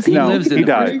 Does He No, lives in he the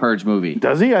died. first Purge movie.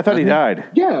 Does he? I thought he died.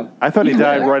 Yeah. I thought he comes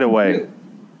died back right in away. 2.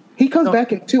 He comes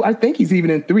back in 2. I think he's even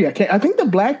in 3. I think the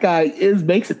black guy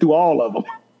makes it through all of them.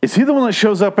 Is he the one that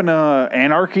shows up in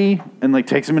Anarchy and like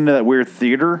takes him into that weird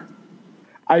theater?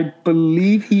 I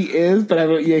believe he is, but I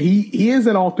don't. Yeah, he is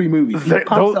in all 3 movies. He They-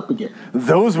 pops those- up again.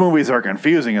 Those movies are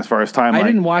confusing as far as timeline. I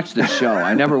didn't watch the show.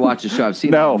 I never watched the show. I've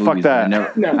seen No, all the fuck movies, but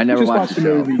that. I never just watched watch the the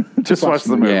show. movie. Just watch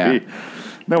the movie. movie. Yeah.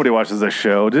 Nobody watches this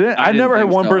show. Did it? I didn't never had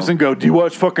think one so. person go, "Do you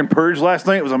watch fucking Purge last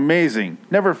night? It was amazing."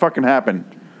 Never fucking happened.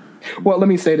 Well, let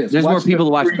me say this: There's more Watch people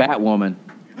the to watch 3 Batwoman.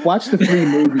 Watch the 3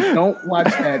 movies. Don't watch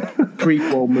that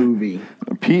prequel movie.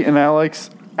 Pete and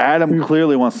Alex. Adam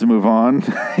clearly wants to move on.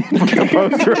 He put a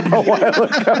poster up a while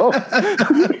ago.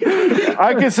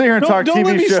 I can sit here and talk Don't TV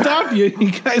let me show. stop you,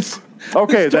 you guys.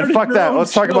 Okay, then started fuck your that. own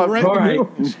Let's talk show about. right All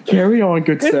right, carry on,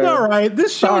 good It's sir. all right.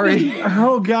 This show. Sorry.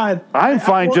 Oh God. I'm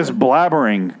fine just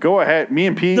blabbering. Go ahead. Me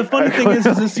and Pete. The funny thing is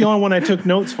this is the only one I took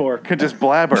notes for. could just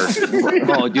blabber.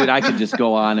 Oh, dude, I could just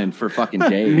go on and for fucking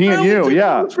days. Me and I you, only took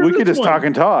yeah. notes for We could this just one. talk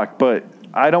and talk, but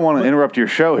I don't want to interrupt your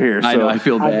show here. So I know. I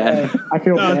feel bad. I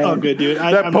feel No, bad. it's all good, dude.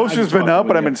 that poster's been up,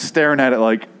 and I've been staring at it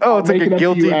like, oh, it's like Make it a up to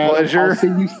guilty you, Adam. pleasure. I'll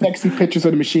send you sexy pictures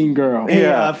of the machine girl. Hey,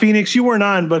 Yeah. Phoenix, you weren't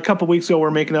on, but a couple weeks ago we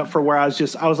are making up for where I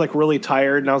was like really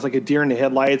tired and I was like a deer in the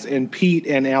headlights. And Pete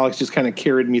and Alex just kind of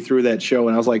carried me through that show,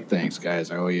 and I was like, "Thanks,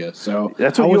 guys, I owe you." So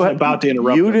That's I what wasn't about to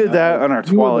interrupt. You them. did that on our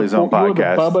Twilight Zone You were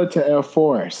podcast. the Bubba to Air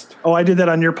Forest. Oh, I did that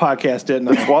on your podcast, didn't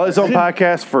I? Twilight Zone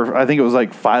podcast for I think it was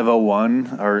like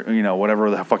 501 or whatever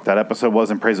the fuck that episode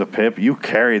was in praise of Pip. You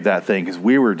carried that thing because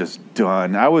we were just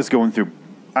done. I was going through,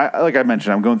 like I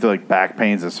mentioned, I'm going through like back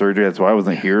pains and surgery. That's why I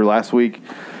wasn't here last week,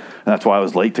 and that's why I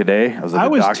was late today. I was at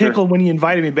the doctor. Tickled when you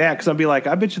invited me back because I'd be like,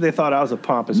 I bet you they thought I was a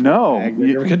pompous. No, bag.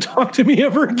 They never could talk to me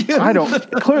ever again. I don't.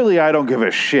 Clearly, I don't give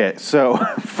a shit. So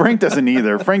Frank doesn't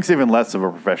either. Frank's even less of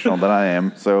a professional than I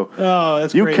am. So Oh,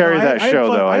 that's you great. carry No, that I had show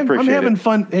fun. though. I appreciate it. I'm having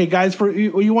fun. Hey guys, for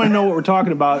you want to know what we're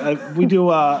talking about? We do.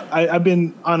 I've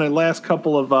been on a last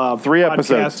couple of 3 podcasts.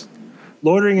 episodes.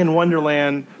 Loitering in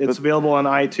Wonderland. It's available on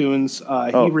iTunes.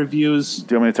 He reviews.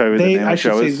 Do you want me to tell you what the name of the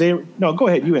show is? No, go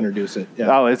ahead. You introduce it.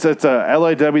 Yeah. Oh, it's a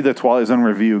LIW, the Twilight Zone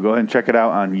review. Go ahead and check it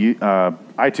out on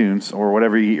iTunes or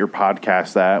whatever you get your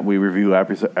podcast at. We review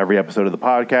every episode of the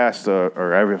podcast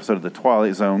or every episode of the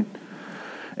Twilight Zone.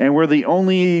 And we're the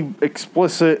only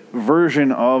explicit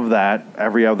version of that.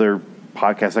 Every other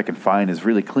podcast I can find is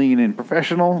really clean and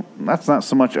professional. That's not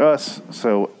so much us.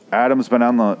 So Adam's been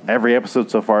on every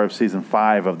episode so far of season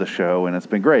 5 of the show, and it's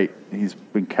been great. He's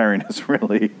been carrying us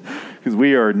really because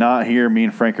we are not here. Me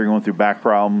and Frank are going through back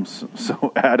problems,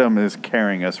 so Adam is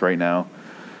carrying us right now.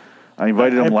 I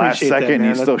invited him last appreciate that, second, and he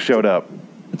man. still showed up.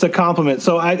 It's a compliment.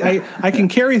 So I can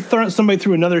carry somebody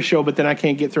through another show, but then I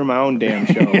can't get through my own damn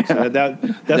show. So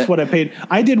that's what I paid.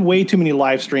 I did way too many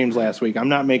live streams last week. I'm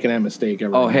not making that mistake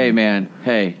ever. Oh, hey, man.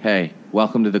 Hey.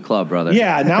 Welcome to the club, brother.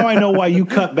 Yeah, now I know why you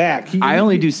cut back. I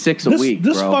only do 6 a week,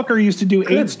 This bro. fucker used to do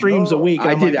 8 streams a week. and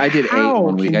I I'm did like, 8 how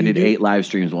one week. can I you did do- 8 live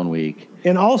streams one week.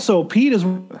 And also, Pete is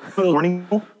morning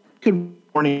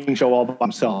show all by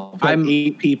himself. Like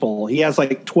 8 people. He has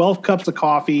like 12 cups of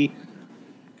coffee,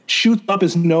 shoots up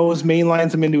his nose,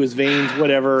 mainlines them into his veins,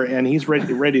 whatever, and he's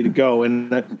ready to go.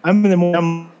 And I'm in the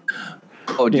morning.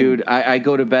 Oh, dude, I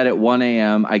go to bed at 1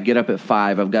 a.m. I get up at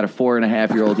 5. I've got a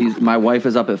 4.5-year-old. My wife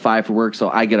is up at 5 for work, so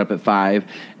I get up at 5,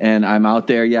 and I'm out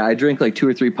there. Yeah, I drink like 2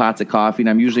 or 3 pots of coffee, and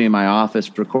I'm usually in my office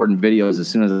recording videos as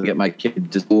soon as I get my kid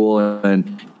to school.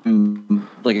 And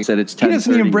like I said, it's 10:30. He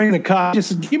doesn't even bring the cup.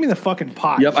 Just give me the fucking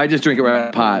pot. Yep, I just drink it right out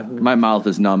of the pot. My mouth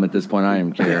is numb at this point. I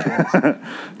don't even care.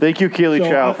 Thank you, Keely So,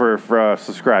 Chow, for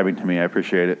subscribing to me. I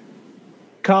appreciate it.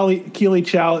 Keely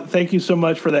Chow, thank you so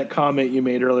much for that comment you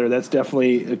made earlier. That's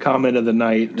definitely a comment of the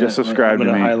night. Just subscribe I'm to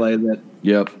gonna me. highlight that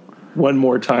Yep. one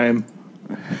more time.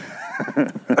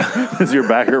 Is your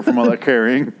back hurt from all that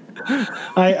carrying?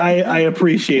 I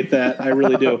appreciate that. I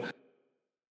really do.